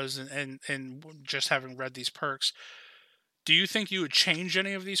power does and just having read these perks, do you think you would change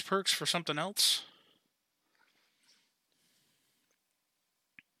any of these perks for something else?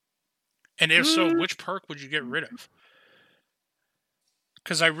 And if so, which perk would you get rid of?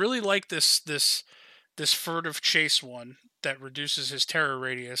 Because I really like this furtive chase one that reduces his terror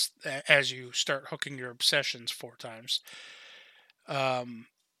radius as you start hooking your obsessions 4 times.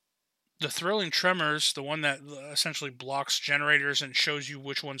 The thrilling tremors, the one that essentially blocks generators and shows you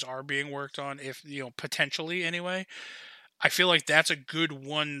which ones are being worked on, if potentially anyway. I feel like that's a good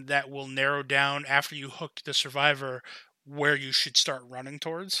one that will narrow down after you hook the survivor where you should start running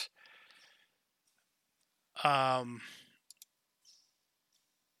towards.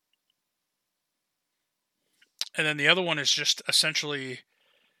 And then the other one is just essentially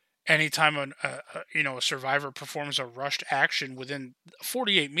anytime a survivor performs a rushed action within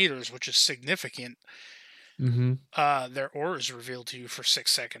 48 meters, which is significant, Mm-hmm. their aura is revealed to you for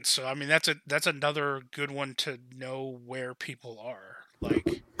 6 seconds. So I mean that's another good one to know where people are.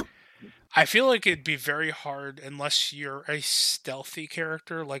 Like I feel like it'd be very hard unless you're a stealthy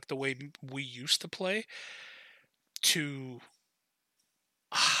character like the way we used to play to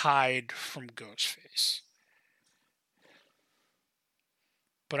hide from Ghostface.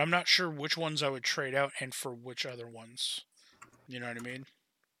 But I'm not sure which ones I would trade out and for which other ones. You know what I mean?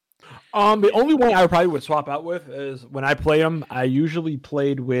 The only one I probably would swap out with is when I play them. I usually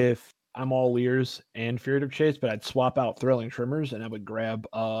played with I'm All Ears and Furtive Chase, but I'd swap out Thrilling Trimmers and I would grab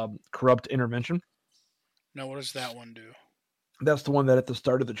Corrupt Intervention. Now, what does that one do? That's the one that at the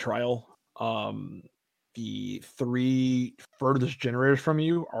start of the trial, the 3 furthest generators from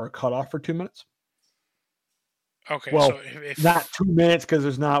you are cut off for 2 minutes. Okay, Well, so if not 2 minutes because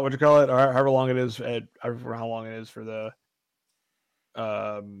there's not what you call it, or however long it is. However how long it is for the.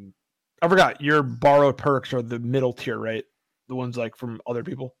 I forgot your borrowed perks are the middle tier, right? The ones like from other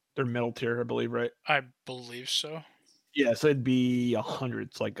people, they're middle tier, I believe, right? I believe so. Yeah, so it'd be 100.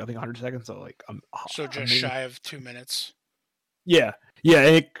 It's like I think 100 seconds. So like So just shy of 2 minutes. Yeah,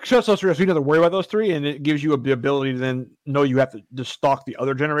 and it shuts us so you don't have to worry about those 3, and it gives you the ability to then know you have to just stalk the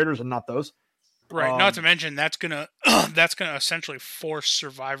other generators and not those. Right. Not to mention that's gonna that's gonna essentially force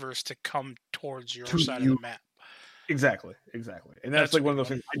survivors to come towards your side of the map. Exactly, and that's like one of those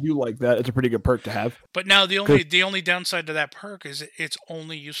one. things. I do like that. It's a pretty good perk to have. But now the only downside to that perk is it's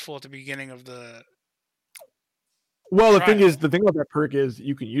only useful at the beginning of the. Well, the trial. thing about that perk is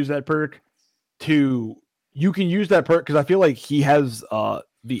you can use that perk because I feel like he has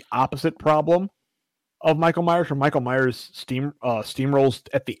the opposite problem of Michael Myers. Where Michael Myers steamrolls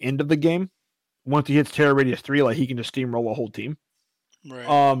at the end of the game. Once he hits Terror Radius 3, like he can just steamroll a whole team. Right.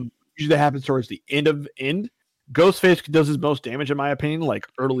 Usually that happens towards the end. Ghostface does his most damage, in my opinion, like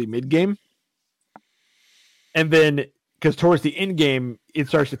early mid game, and then because towards the end game it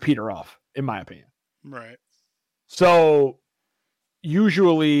starts to peter off, in my opinion. Right. So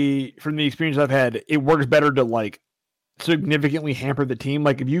usually, from the experience I've had, it works better to like significantly hamper the team.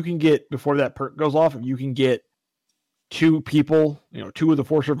 Like if you can get before that perk goes off, if you can get 2 people, 2 of the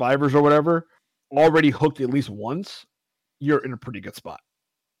 4 survivors or whatever, already hooked at least once, you're in a pretty good spot.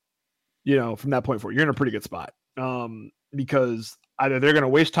 From that point forward, you're in a pretty good spot. Because either they're going to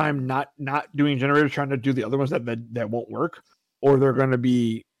waste time not doing generators trying to do the other ones that won't work, or they're going to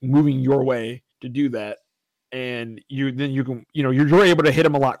be moving your way to do that, and you can you're able to hit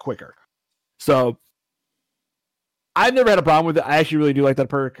them a lot quicker. So I've never had a problem with it. I actually really do like that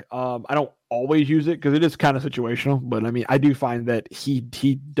perk. I don't always use it because it is kind of situational, but I mean I do find that he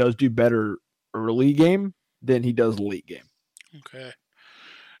does do better early game than he does late game. Okay.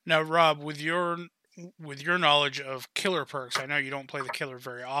 Now, Rob, with your knowledge of killer perks, I know you don't play the killer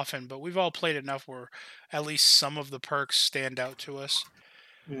very often, but we've all played enough where at least some of the perks stand out to us.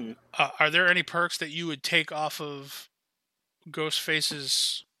 Mhm. Are there any perks that you would take off of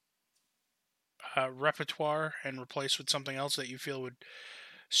Ghostface's repertoire and replace with something else that you feel would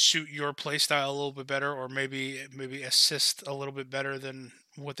suit your playstyle a little bit better, or maybe assist a little bit better than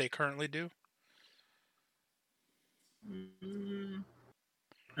what they currently do?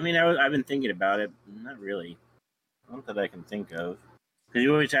 I mean, I've been thinking about it. Not really. Not that I can think of. Because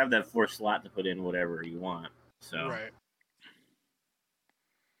you always have that 4 slot to put in whatever you want. So. Right.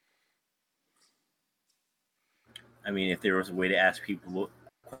 I mean, if there was a way to ask people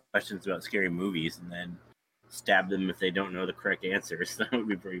questions about scary movies and then stab them if they don't know the correct answers, that would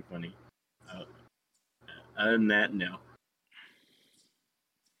be pretty funny. Other than that, no.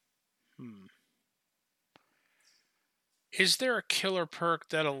 Is there a killer perk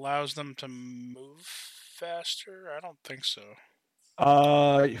that allows them to move faster? I don't think so.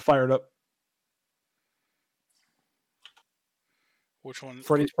 You fired up. Which one?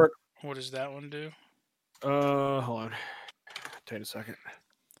 Freddy's perk. What does that one do? Hold on. Take a second.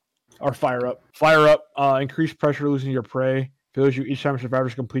 Or fire up. Fire up. Increase pressure losing your prey. Fills you each time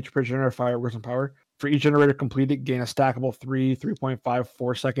survivors complete your generator fireworks and power. For each generator completed, gain a stackable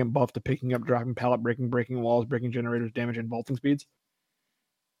 3.54 second buff to picking up, dropping, pallet breaking walls, breaking generators, damage, and vaulting speeds.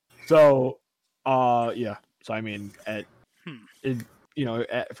 So, yeah. So I mean,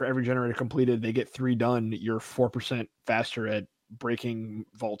 for every generator completed, they get 3 done. You're 4% faster at breaking,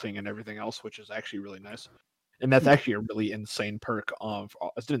 vaulting, and everything else, which is actually really nice. And that's actually a really insane perk.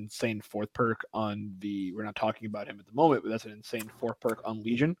 It's an insane 4th perk on the. We're not talking about him at the moment, but that's an insane 4th perk on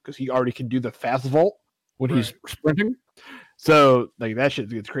Legion because he already can do the fast vault when he's sprinting. So like that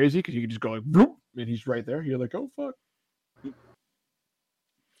shit gets crazy because you can just go like, boop, and he's right there. You're like, oh fuck.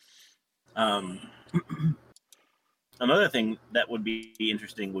 Another thing that would be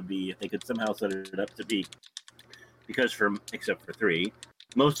interesting would be if they could somehow set it up to be, because except for 3,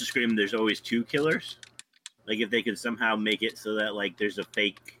 most of Scream there's always 2 killers. Like if they could somehow make it so that like there's a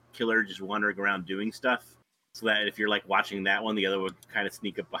fake killer just wandering around doing stuff, so that if you're like watching that one, the other would kind of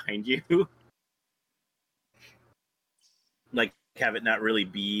sneak up behind you. Like have it not really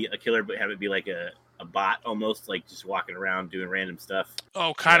be a killer, but have it be like a bot almost, like just walking around doing random stuff.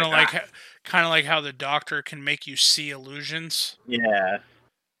 Oh, kind of like how the Doctor can make you see illusions. Yeah,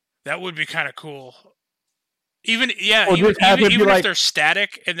 that would be kind of cool. Even like, if they're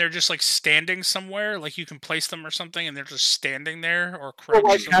static and they're just like standing somewhere, like you can place them or something, and they're just standing there or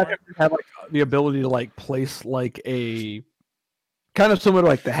crouched somewhere. Have like the ability to like place like a kind of similar to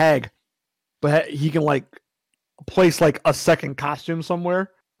like the Hag, but he can like place like a second costume somewhere,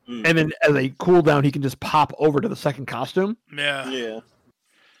 and then as a cooldown, he can just pop over to the second costume. Yeah.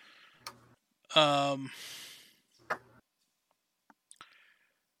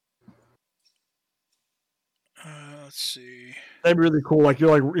 Let's see. That'd be really cool. Like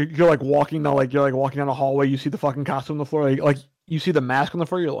you're walking down a hallway. You see the fucking costume on the floor. Like you see the mask on the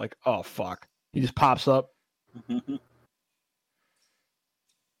floor. You're like, oh fuck. He just pops up.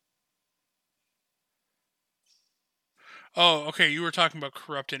 Oh, okay. You were talking about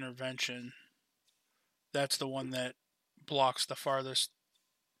corrupt intervention. That's the one that blocks the farthest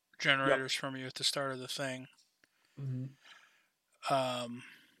generators from you at the start of the thing. Mm-hmm.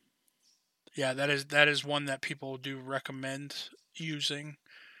 Yeah, that is one that people do recommend using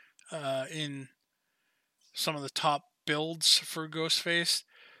in some of the top builds for Ghostface.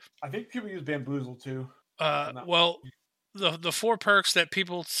 I think people use Bamboozle too. Well, the 4 perks that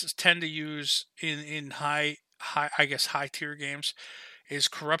people tend to use in high tier games is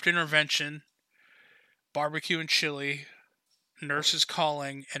Corrupt Intervention, Barbecue and Chili, Nurse's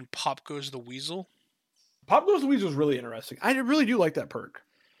Calling, and Pop Goes the Weasel. Pop Goes the Weasel is really interesting. I really do like that perk.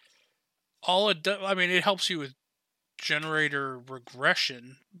 It helps you with generator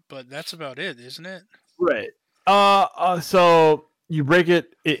regression, but that's about it, isn't it? Right. So you break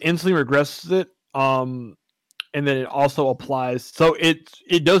it, it instantly regresses it. And then it also applies. So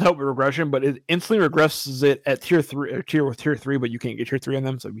it does help with regression, but it instantly regresses it at tier 3 or tier 3, but you can't get tier 3 on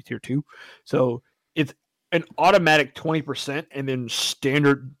them, so it'd be tier 2. So it's an automatic 20%, and then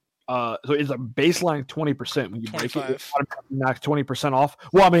standard. So it's a baseline 20% when you 25. Break it. It automatically knocks 20% off.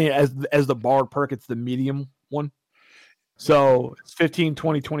 Well, I mean, as the borrowed perk, it's the medium one. So it's 15,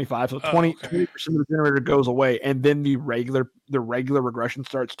 20, 25. So 20% of the generator goes away, and then the regular regression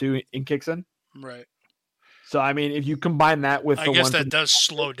starts too and kicks in. Right. So I mean, if you combine that with, I guess that does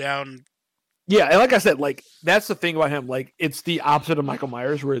slow down. Yeah, and like I said, like that's the thing about him. Like it's the opposite of Michael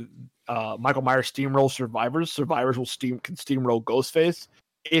Myers, where Michael Myers steamrolls survivors. Survivors can steamroll Ghostface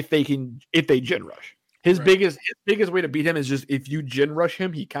if they gen rush. His biggest way to beat him is just if you gen rush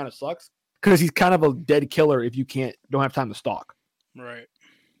him, he kind of sucks because he's kind of a dead killer if you don't have time to stalk. Right.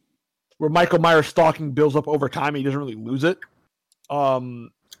 Where Michael Myers stalking builds up over time, he doesn't really lose it.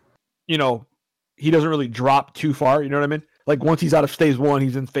 He doesn't really drop too far. You know what I mean? Like once he's out of phase 1,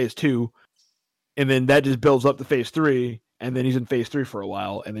 he's in phase 2, and then that just builds up to phase 3, and then he's in phase 3 for a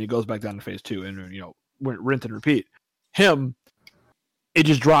while, and then he goes back down to phase 2, and rinse and repeat. Him, it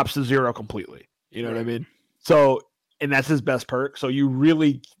just drops to 0 completely. You know what I mean? So, and that's his best perk. So you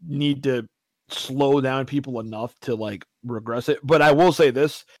really need to slow down people enough to like regress it. But I will say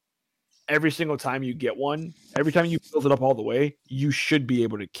this: every single time you get one, every time you build it up all the way, you should be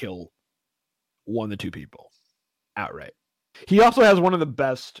able to kill 1 to 2 people outright. He also has one of the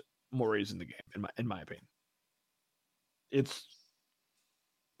best Moris in the game, in my opinion. It's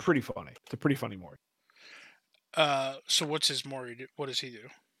pretty funny. It's a pretty funny Mori. So what's his Mori? What does he do?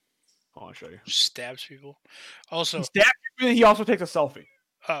 I'll show you. Stabs people. Also, he stabs people, and he also takes a selfie.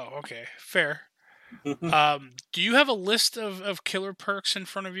 Oh, okay, fair. Do you have a list of killer perks in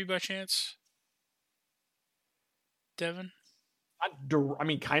front of you by chance, Devin?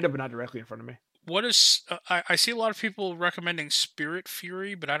 Kind of, but not directly in front of me. What is? I see a lot of people recommending Spirit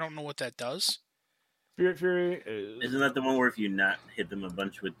Fury, but I don't know what that does. Spirit Fury isn't that the one where if you not hit them a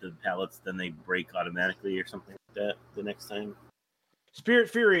bunch with the pallets, then they break automatically or something like that the next time?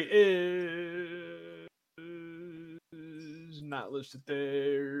 Spirit Fury is not listed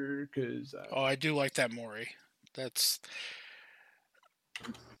there because. I do like that Mori. That's.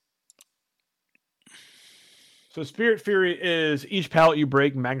 So Spirit Fury is each pallet you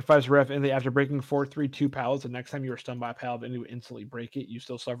break magnifies the ref, and after breaking 4-3-2 pallets, the next time you are stunned by a pallet and you instantly break it, you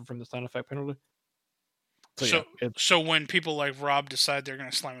still suffer from the stun effect penalty. So, yeah, so when people like Rob decide they're going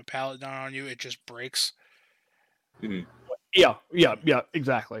to slam a pallet down on you, it just breaks. yeah,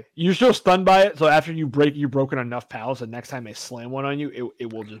 exactly. You're still stunned by it, so after you've broken enough pallets, the next time they slam one on you,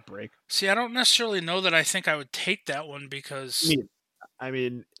 it will just break. See, I don't necessarily know that I think I would take that one because I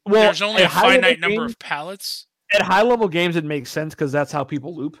mean, well, there's only a at high-level finite number games- of pallets. At high level games, it makes sense because that's how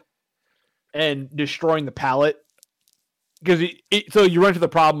people loop, and destroying the pallet. Because so you run into the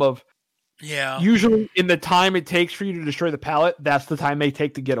problem of Yeah, usually in the time it takes for you to destroy the pallet, that's the time they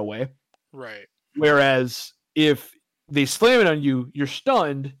take to get away. right. Whereas if they slam it on you, you're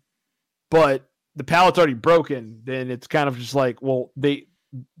stunned, but the pallet's already broken, then it's kind of just like, well, the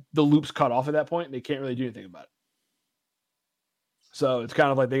loop's cut off at that point, and they can't really do anything about it. So it's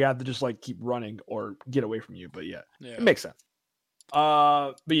kind of like they got to just like keep running or get away from you. But yeah, it makes sense.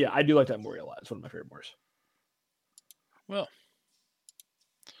 But yeah, I do like that Mori a lot. It's one of my favorite Moris. Well,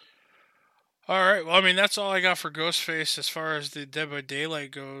 all right. Well, I mean, that's all I got for Ghostface as far as the Dead by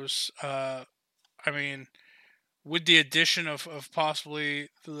Daylight goes. I mean, with the addition of possibly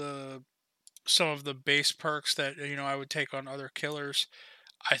some of the base perks that I would take on other killers,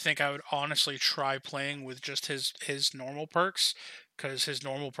 I think I would honestly try playing with just his normal perks, because his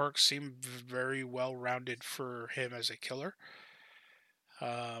normal perks seem very well rounded for him as a killer.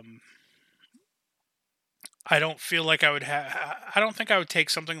 I don't feel like I would have. I don't think I would take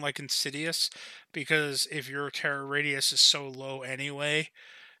something like Insidious, because if your terror radius is so low anyway,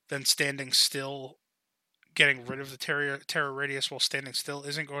 then standing still, getting rid of the terror radius while standing still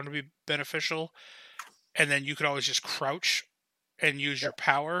isn't going to be beneficial. And then you could always just crouch and use your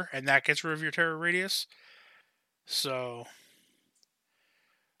power, and that gets rid of your terror radius. So,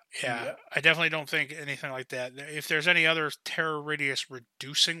 yeah, I definitely don't think anything like that. If there's any other terror radius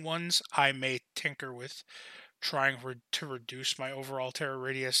reducing ones, I may tinker with trying to reduce my overall terror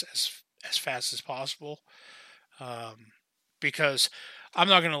radius as fast as possible. Because I'm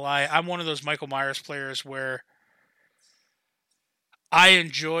not going to lie, I'm one of those Michael Myers players where I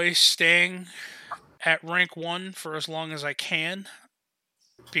enjoy staying at rank 1 for as long as I can,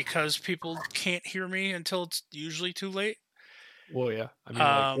 because people can't hear me until it's usually too late. Well, yeah.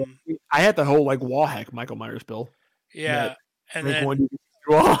 I mean, I had the whole like wall hack Michael Myers build. Yeah, and then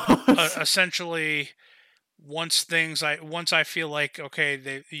essentially once I feel like,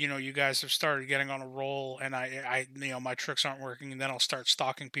 okay, you guys have started getting on a roll, and I my tricks aren't working, and then I'll start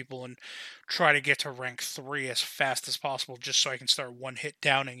stalking people and try to get to rank 3 as fast as possible, just so I can start one hit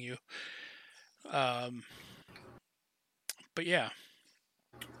downing you. But yeah.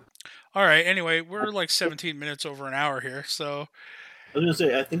 All right. Anyway, we're like 17 minutes over an hour here, so. I was gonna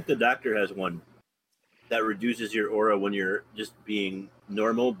say, I think the doctor has one that reduces your aura when you're just being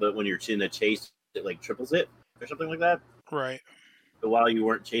normal, but when you're in a chase, it like triples it or something like that. Right. But while you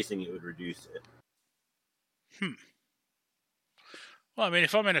weren't chasing, it would reduce it. Well, I mean,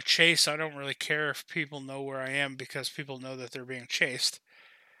 if I'm in a chase, I don't really care if people know where I am, because people know that they're being chased.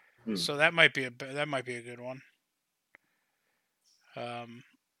 So that might be a good one.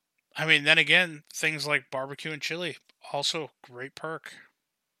 I mean, then again, things like barbecue and chili, also great perk.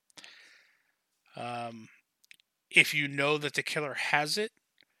 If you know that the killer has it,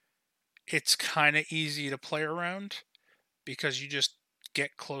 it's kind of easy to play around, because you just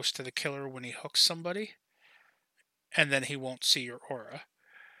get close to the killer when he hooks somebody, and then he won't see your aura.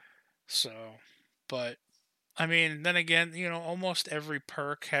 So, but I mean, then again, almost every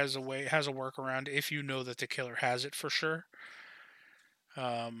perk has a workaround if you know that the killer has it for sure.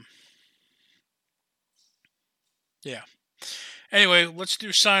 Yeah. Anyway, let's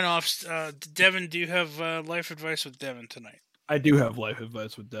do sign-offs. Devin, do you have life advice with Devin tonight? I do have life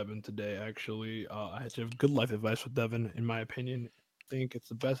advice with Devin today, actually. I have good life advice with Devin, in my opinion. I think it's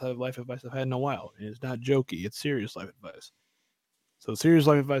the best life advice I've had in a while. And it's not jokey, it's serious life advice. So serious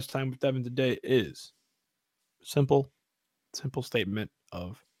life advice time with Devin today is simple statement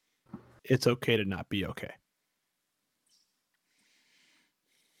of it's okay to not be okay.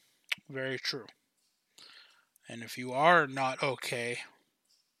 Very true. And if you are not okay,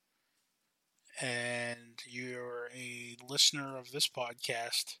 and you're a listener of this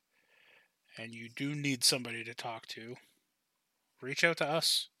podcast, and you do need somebody to talk to, reach out to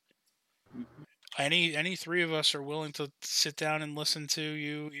us. Any three of us are willing to sit down and listen to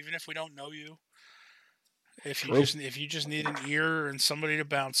you, even if we don't know you. If you just need an ear and somebody to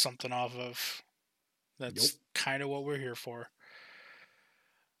bounce something off of, that's kind of what we're here for.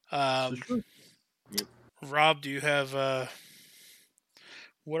 Rob, do you have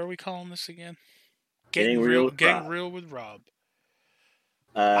what are we calling this again? Getting real with Rob.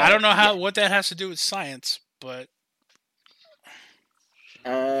 I don't know what that has to do with science, but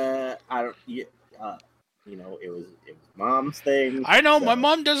I don't. it was mom's thing. I know so. my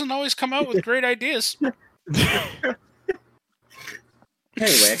mom doesn't always come out with great ideas.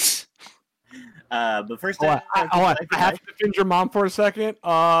 Anyway, but first, I have to defend your mom for a second.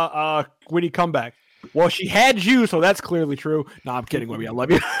 Witty comeback. Well, she had you, so that's clearly true. No, I'm kidding, Webby. I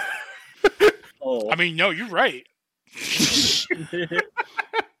love you. Oh, I mean, no, you're right.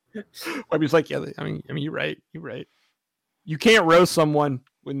 Webby's like, yeah. I mean, you're right. You're right. You can't roast someone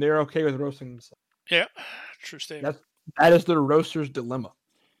when they're okay with roasting themselves. Yeah, true statement. That is the roaster's dilemma.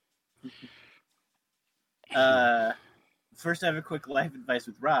 First, I have a quick life advice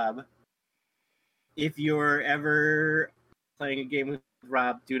with Rob. If you're ever playing a game with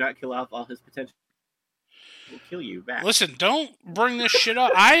Rob, do not kill off all his potential. He'll kill you back. Listen, don't bring this shit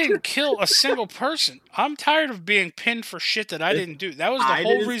up. I didn't kill a single person. I'm tired of being pinned for shit that I didn't do. That was the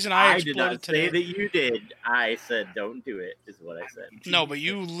whole reason I did not exploded say today. that you did. I said don't do it, is what I said. No, but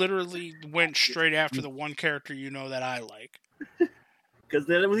you literally went straight after the one character you know that I like. Because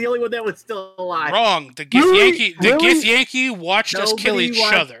that was the only one that was still alive. Wrong. The Gith Yankee watched us kill Nobody each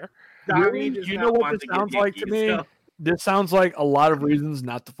watched- other. Donnie does You not know what want this to sounds get like to Yankee me? stuff. This sounds like a lot of reasons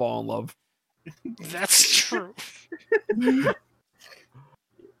not to fall in love. That's true. Yeah,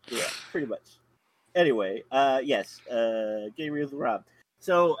 pretty much. Anyway, yes, getting real with Rob.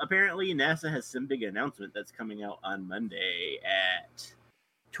 So apparently NASA has some big announcement that's coming out on Monday at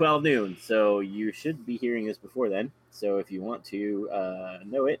 12 noon. So you should be hearing this before then. So if you want to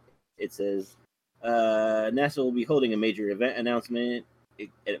know it, it says NASA will be holding a major event announcement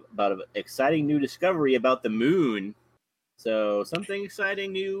about an exciting new discovery about the moon. So something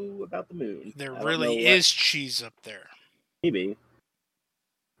exciting new about the moon. There I don't know really what- is cheese up there. Maybe.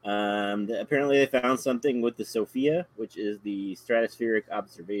 Apparently, they found something with the SOFIA, which is the stratospheric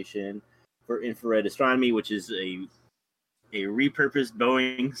observation for infrared astronomy, which is a repurposed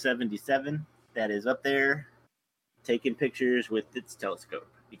Boeing 77 that is up there taking pictures with its telescope.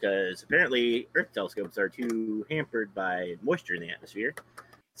 Because apparently, Earth telescopes are too hampered by moisture in the atmosphere,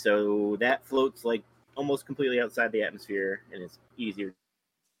 so that floats like almost completely outside the atmosphere, and it's easier.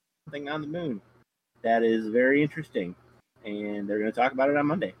 Something on the moon that is very interesting. And they're going to talk about it on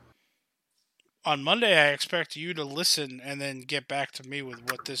Monday. On Monday, I expect you to listen and then get back to me with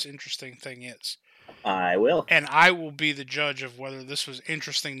what this interesting thing is. I will. And I will be the judge of whether this was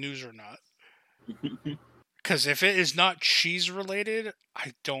interesting news or not. Because if it is not cheese related,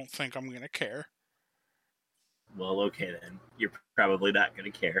 I don't think I'm going to care. Well, okay then. You're probably not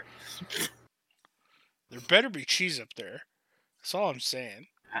going to care. There better be cheese up there. That's all I'm saying.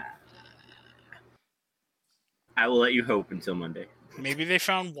 I will let you hope until Monday. Maybe they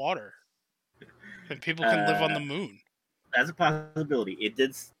found water. And people can live on the moon. That's a possibility. It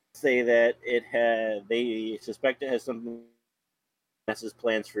did say that they suspect it has something NASA's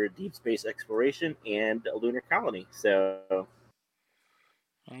plans for deep space exploration and a lunar colony. So,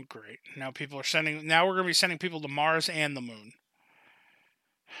 Oh, great. Now we're going to be sending people to Mars and the moon.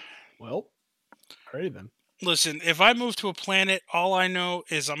 Well, alrighty then. Listen, if I move to a planet, all I know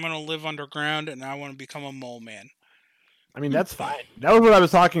is I'm going to live underground and I want to become a mole man. I mean, that's fine. That was what I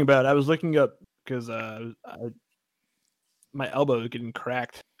was talking about. I was looking up because my elbow is getting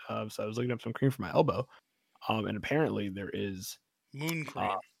cracked, so I was looking up some cream for my elbow. And apparently there is Moon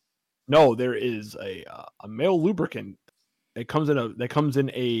cream. there is a male lubricant that comes in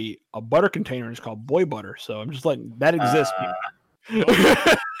a butter container. And it's called boy butter. So I'm just letting that exist.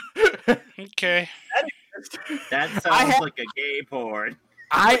 Okay. that sounds like a gay porn.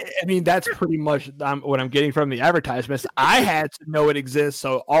 I mean, that's pretty much what I'm getting from the advertisements. I had to know it exists,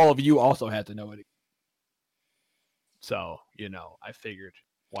 so all of you also had to know it exists. So, I figured,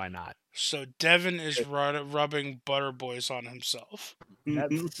 why not? So Devin is rubbing butter boys on himself.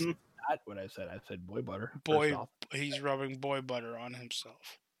 That's not what I said. I said boy butter. He's rubbing boy butter on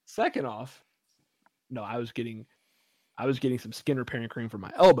himself. Second off, no, I was getting some skin repairing cream for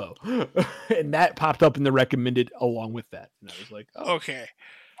my elbow, and that popped up in the recommended along with that. And I was like, oh, okay.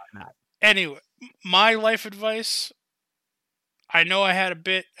 Why not? Anyway, my life advice, I know I had a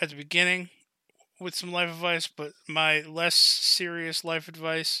bit at the beginning with some life advice, but my less serious life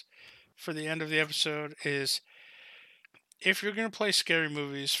advice for the end of the episode is if you're going to play scary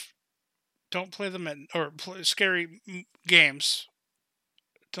movies, don't play them scary games.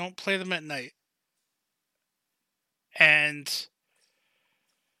 Don't play them at night. And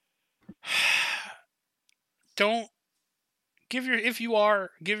don't give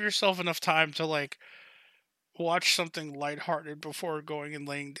yourself enough time to watch something lighthearted before going and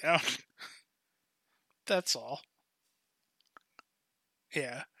laying down. That's all.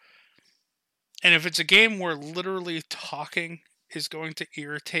 Yeah. And if it's a game where literally talking is going to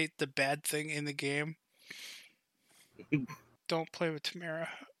irritate the bad thing in the game, Don't play with Tamara.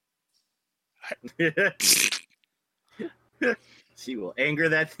 She will anger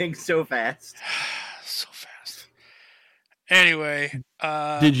that thing so fast. So fast. Anyway,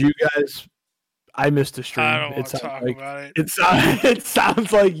 Did you guys? I missed the stream. I don't want It to sounds talk like about it. it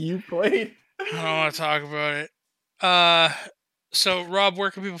sounds like you played. I don't want to talk about it. So Rob,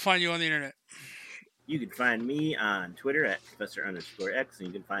 where can people find you on the internet? You can find me on Twitter at Professor_X, and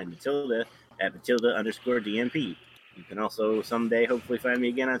you can find Matilda at Matilda_DMP. You can also someday hopefully find me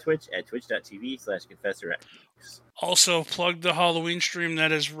again on Twitch at twitch.tv/ConfessorX. Also, plug the Halloween stream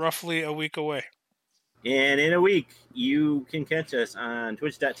that is roughly a week away. And in a week, you can catch us on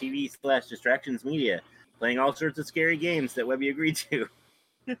twitch.tv/distractionsmedia, playing all sorts of scary games that Webby agreed to.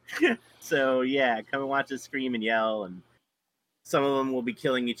 So yeah, come and watch us scream and yell, and some of them will be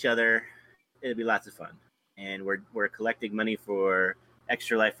killing each other. It'll be lots of fun. And we're collecting money for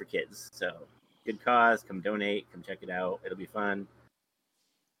Extra Life for Kids. So good cause, come donate, come check it out. It'll be fun.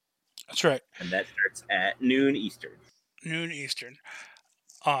 That's right. And that starts at noon Eastern. Noon Eastern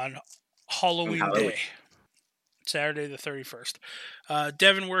on Halloween Day. Saturday the 31st.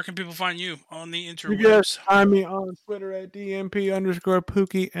 Devin, where can people find you on the You interwebs? guys find me on Twitter at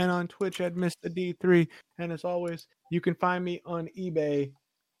DMP_Pookie and on Twitch at Mr. D3. And as always, you can find me on eBay.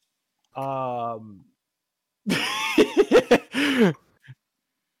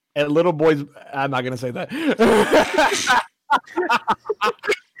 At Little Boys, I'm not gonna say that.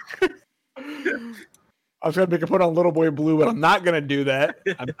 I was gonna make a put on Little Boy Blue, but I'm not gonna do that.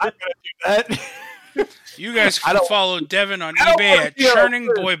 I'm not gonna do that. You guys can follow Devin on eBay at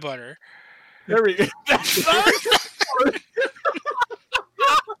Churning Boy Butter. There we go.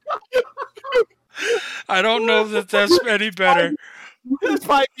 I don't know that that's any better. Just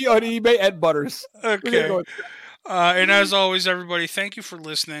find me on eBay at Butters. Okay. And as always, everybody, thank you for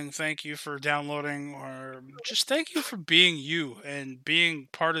listening. Thank you for downloading, or just thank you for being you and being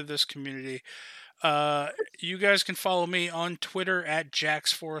part of this community. You guys can follow me on Twitter at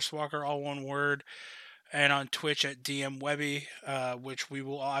JaxForestWalker, all one word, and on Twitch at DMWebby, which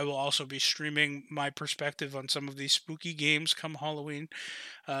I will also be streaming my perspective on some of these spooky games come Halloween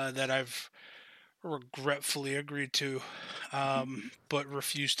that I've regretfully agreed to, but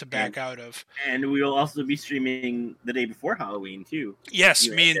refused to back out of. And we will also be streaming the day before Halloween too. Yes,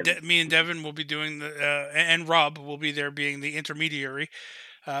 me and Devin will be doing and Rob will be there being the intermediary.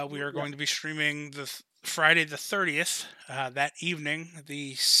 We are going to be streaming the Friday the 30th that evening,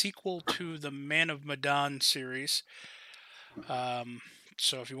 the sequel to the Man of Medan series.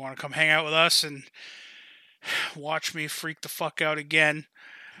 So if you want to come hang out with us and watch me freak the fuck out again,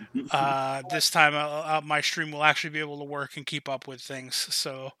 this time my stream will actually be able to work and keep up with things.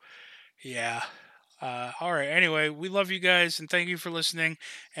 So, yeah. All right. Anyway, we love you guys and thank you for listening.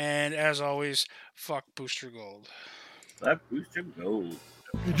 And as always, fuck Booster Gold. Fuck Booster Gold.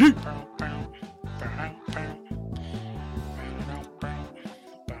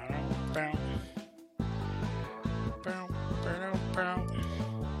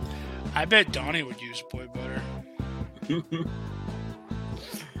 I bet Donnie would use boy butter.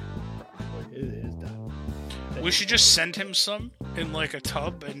 It is done. We should just send him some in like a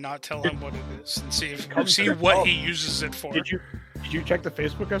tub and not tell him what it is and see what he uses it for. Did you check the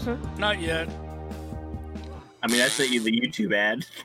Facebook I sent? Not yet. I mean, I sent you the YouTube ad.